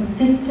being a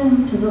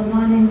victim to the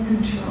one in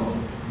control.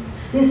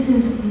 This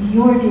is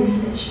your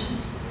decision.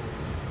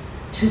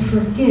 To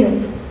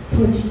forgive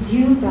puts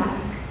you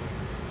back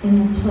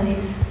in the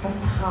place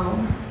of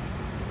power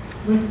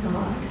with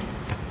God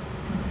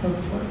and so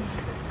forth.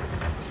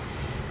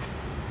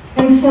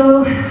 And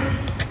so,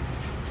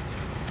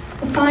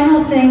 the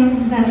final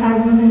thing that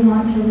I really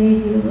want to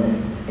leave you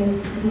with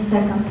is the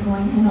second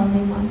point, and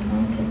only one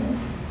point to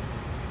this.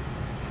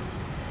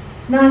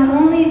 Not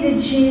only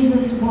did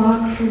Jesus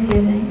walk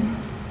forgiving,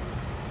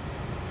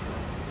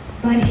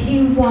 but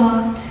he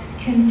walked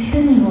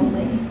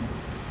continually,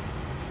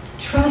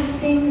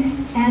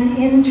 trusting and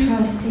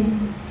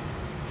entrusting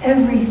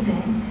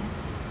everything,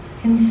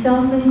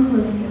 himself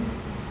included,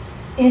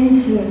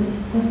 into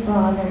the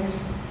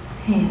Father's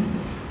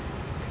hands.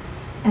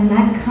 And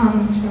that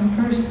comes from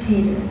 1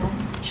 Peter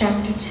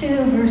chapter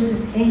 2,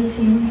 verses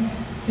 18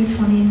 through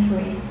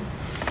 23.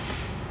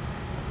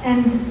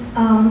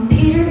 And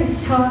Peter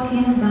is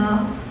talking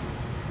about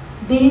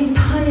being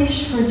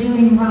punished for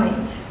doing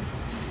right.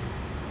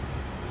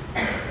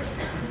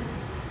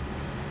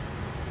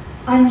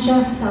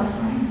 Unjust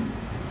suffering.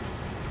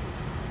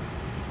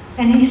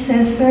 And he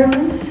says,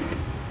 servants,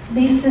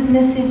 be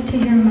submissive to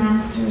your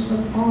masters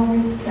with all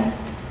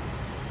respect,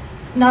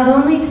 not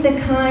only to the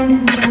kind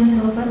and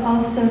gentle, but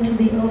also to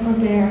the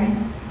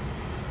overbearing.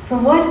 For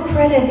what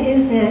credit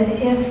is it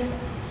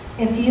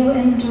if you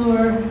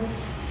endure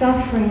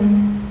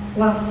suffering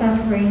while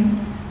suffering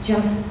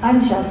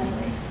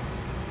unjustly?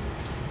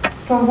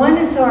 For one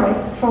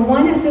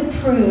is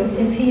approved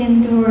if he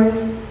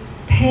endures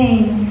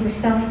pain for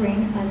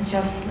suffering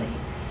unjustly.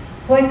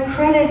 What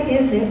credit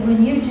is it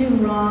when you do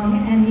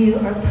wrong and you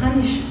are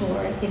punished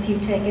for it if you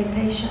take it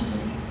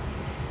patiently?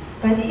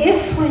 But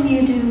if when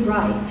you do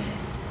right,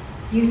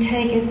 you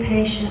take it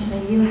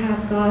patiently, you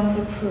have God's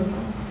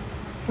approval.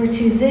 For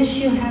to this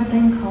you have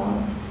been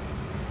called,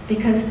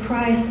 because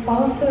Christ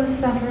also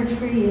suffered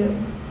for you,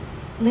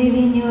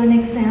 leaving you an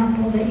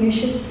example that you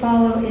should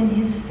follow in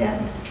his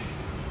steps.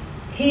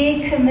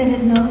 He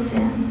committed no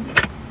sin.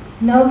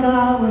 No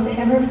guile was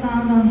ever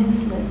found on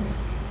his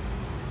lips.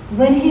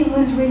 When he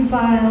was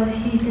reviled,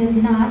 he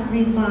did not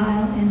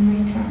revile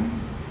in return.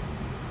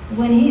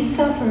 When he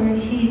suffered,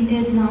 he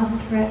did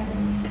not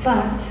threaten,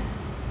 but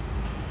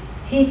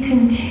he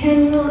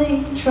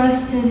continually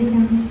trusted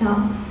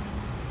himself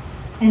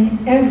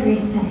and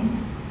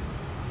everything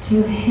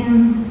to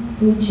him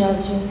who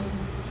judges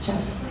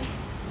justly.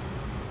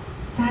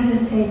 That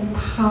is a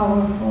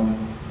powerful,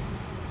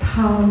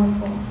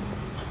 powerful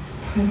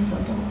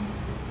principle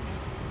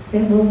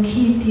that will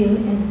keep you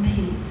in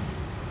peace.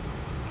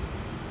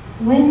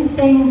 When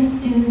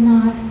things do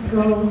not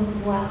go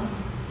well,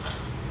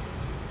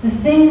 the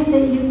things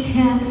that you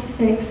can't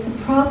fix, the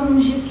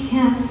problems you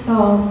can't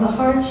solve, the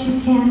hearts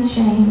you can't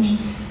change,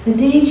 the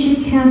deeds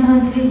you can't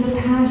undo, the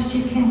past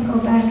you can't go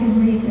back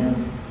and redo,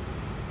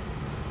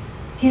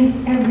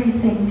 give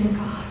everything to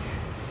God.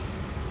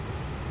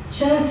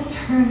 Just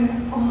turn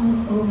it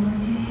all over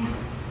to him.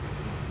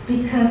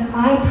 Because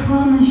I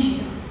promise you,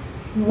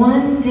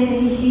 one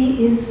day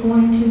he is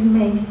going to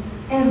make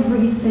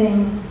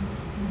everything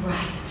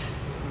right.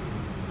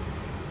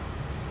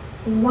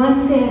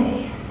 One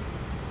day,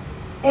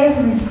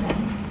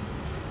 everything,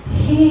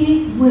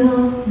 he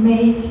will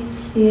make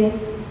it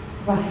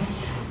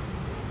right.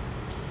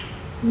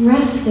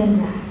 Rest in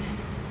that.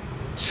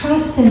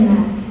 Trust in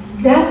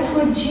that. That's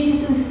what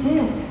Jesus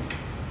did.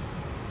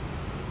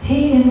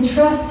 He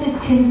entrusted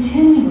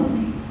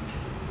continually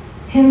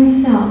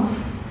himself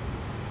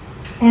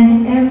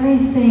and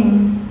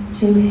everything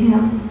to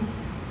him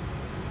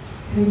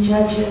who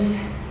judges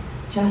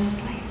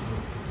justly.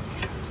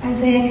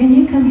 Isaiah, can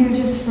you come here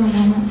just for a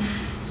moment?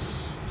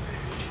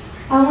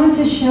 I want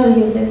to show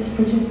you this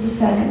for just a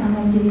second. I'm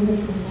going to give you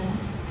this in a minute.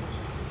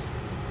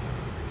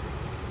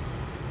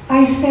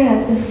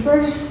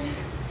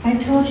 I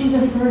told you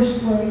the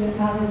first words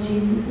out of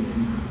Jesus'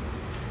 mouth.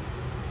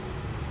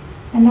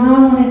 And now I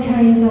want to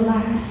tell you the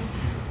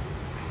last.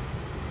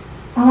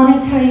 I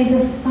want to tell you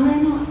the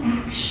final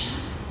action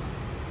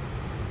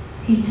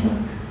he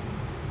took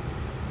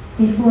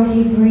before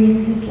he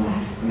breathed his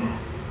last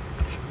breath.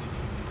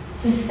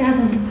 The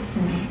seventh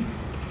saying,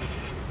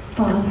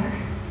 Father,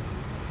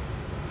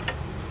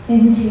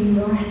 into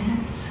your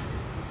hands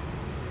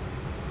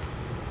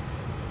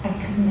I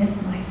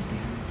commit my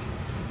spirit.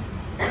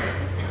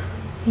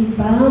 He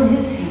bowed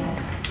his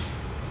head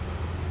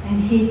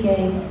and he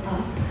gave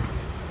up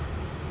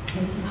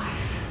his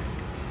life.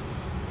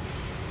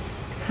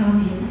 How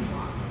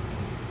beautiful.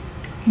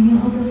 Can you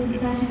hold this a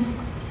second?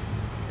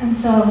 And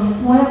so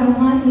what I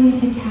want you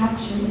to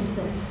capture is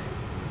this.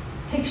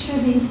 Picture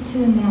these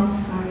two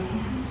nail-scarred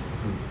hands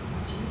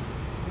of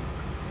Jesus.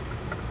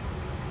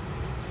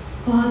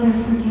 Father,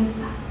 forgive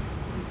them.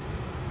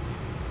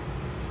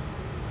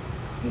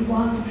 He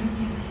walked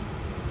forgiving.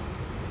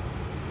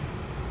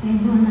 They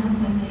know not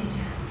what they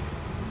do.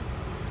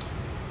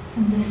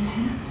 And this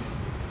hand,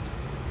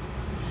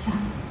 the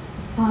seventh,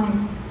 the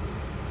final,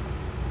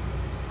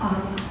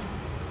 Abba,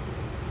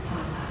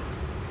 Papa,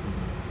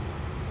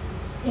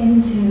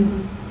 into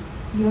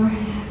your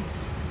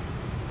hands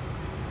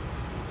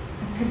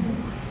I commit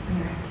my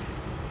spirit.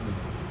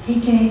 He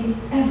gave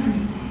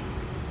everything,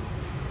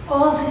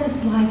 all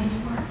his life's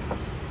work,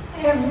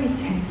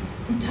 everything,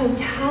 the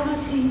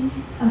totality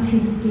of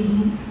his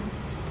being.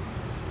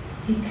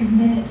 He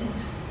committed it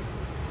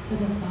to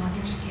the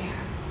Father's care.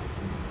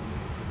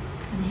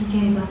 And he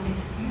gave up his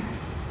spirit.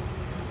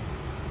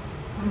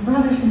 My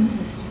brothers and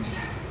sisters,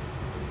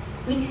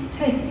 we can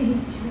take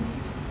these two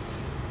hands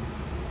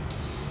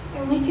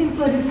and we can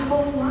put his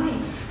whole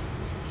life,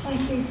 it's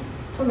like these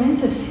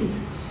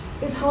parentheses,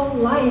 his whole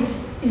life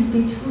is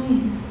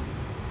between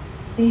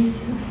these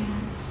two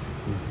hands.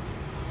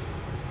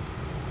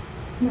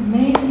 The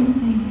amazing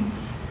thing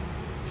is,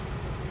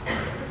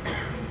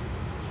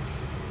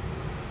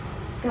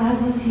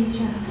 God will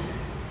teach us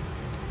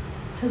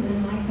to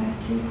live like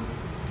that too.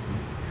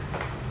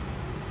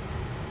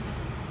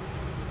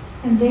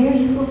 And there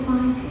you will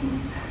find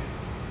peace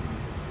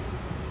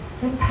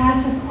that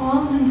passeth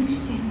all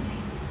understanding.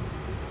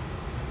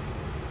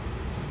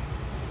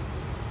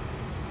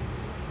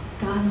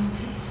 God's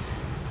peace.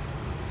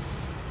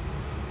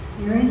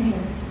 Your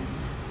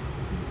inheritance.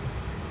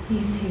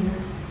 He's here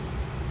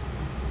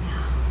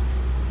now.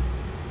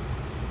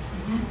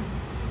 Amen.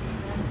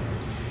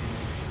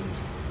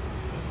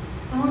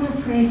 I want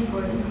to pray for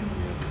you.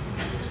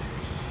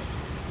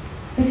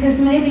 Because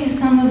maybe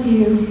some of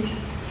you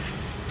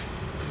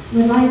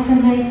would like to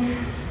make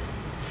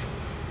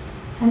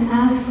and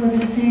ask for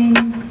the same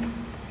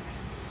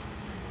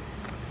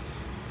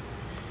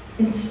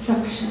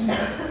instruction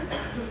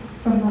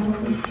from the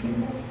Holy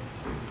Spirit.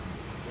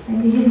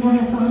 Maybe you've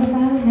never thought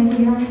about it,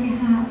 maybe you already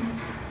have.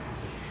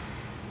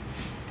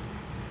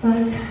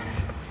 But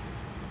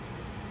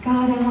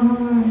God, I want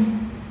to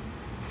learn.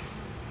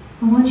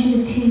 I want you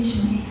to teach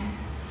me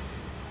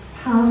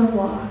how to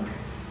walk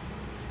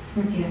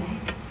forgiving.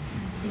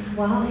 See,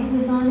 while he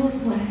was on his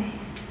way,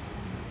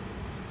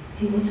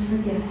 he was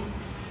forgiving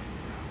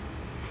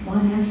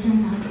one after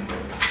another.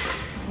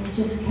 And he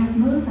just kept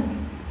moving.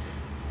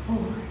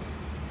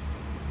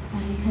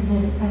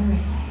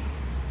 everything.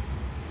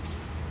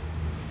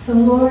 So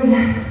Lord,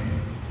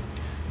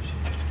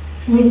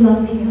 we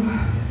love you.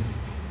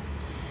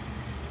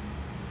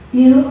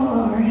 You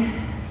are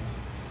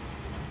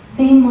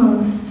the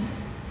most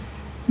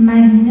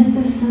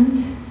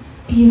magnificent,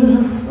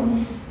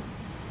 beautiful,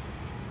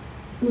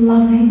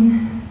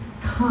 loving,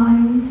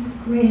 kind,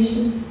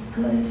 gracious,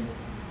 good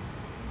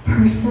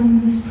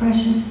person, this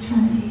precious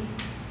Trinity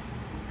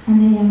in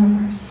the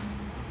universe.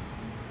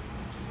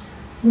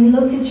 We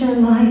look at your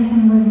life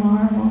and we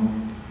marvel.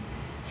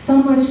 So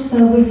much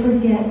so we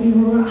forget you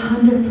were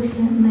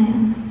 100%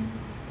 man.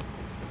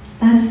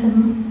 That's the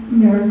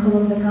miracle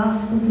of the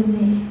gospel to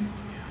me.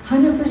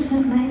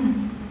 100%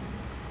 man.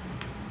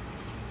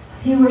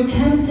 You were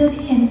tempted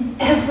in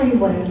every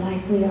way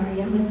like we are,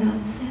 yet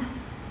without sin.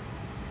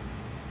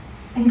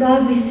 And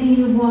God, we see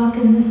you walk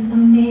in this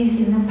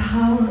amazing, the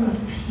power of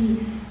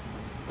peace.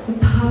 The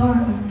power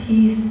of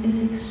peace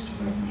is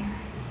extraordinary.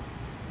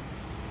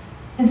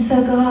 And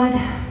so God,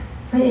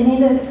 for any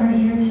that are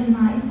here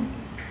tonight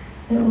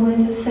that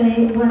would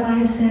say what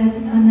I said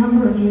a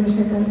number of years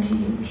ago to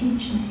you,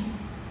 teach me.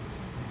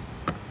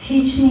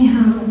 Teach me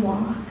how to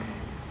walk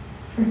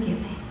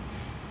forgiving.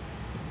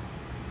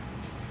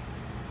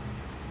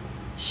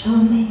 Show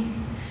me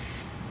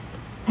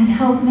and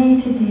help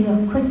me to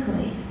deal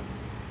quickly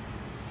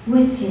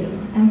with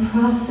you and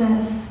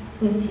process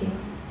with you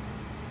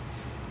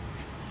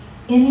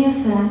any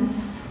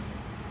offense,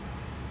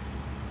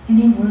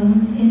 any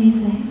wound,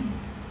 anything.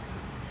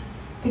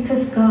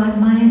 Because God,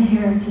 my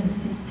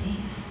inheritance is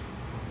peace.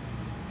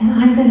 And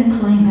I'm going to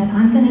claim it.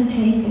 I'm going to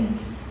take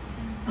it.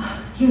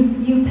 Oh,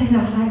 you paid a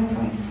high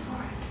price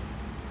for it.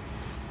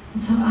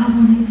 And so I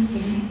want to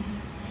experience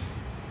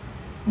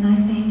it. And I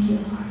thank you,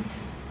 Lord.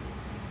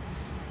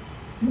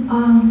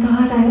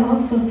 God, I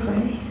also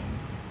pray,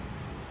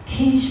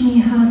 teach me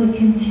how to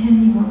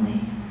continually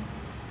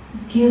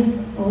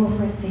give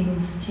over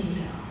things to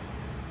you.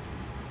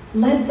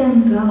 Let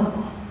them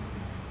go.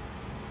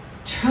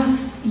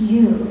 Trust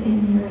you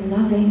in your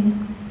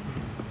loving,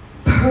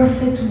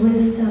 perfect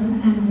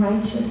wisdom and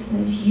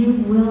righteousness. You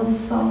will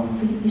solve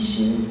the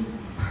issues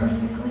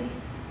perfectly.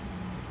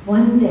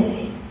 One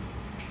day,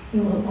 it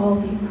will all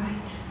be right.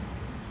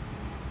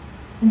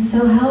 And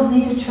so help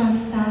me to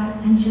trust that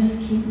and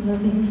just keep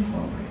moving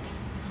forward,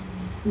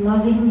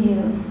 loving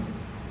you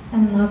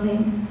and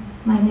loving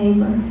my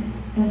neighbor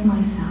as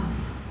myself.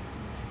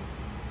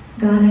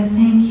 God, I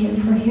thank you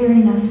for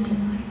hearing us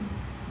tonight.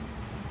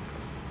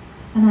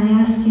 And I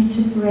ask you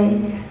to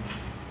break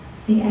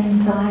the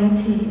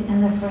anxiety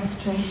and the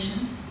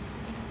frustration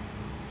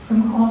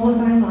from all of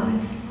our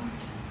lives,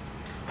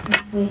 Lord,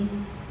 as we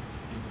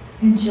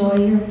enjoy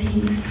your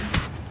peace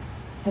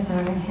as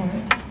our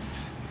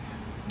inheritance.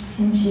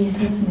 In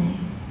Jesus'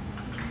 name,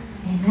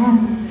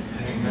 amen.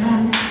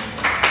 Amen.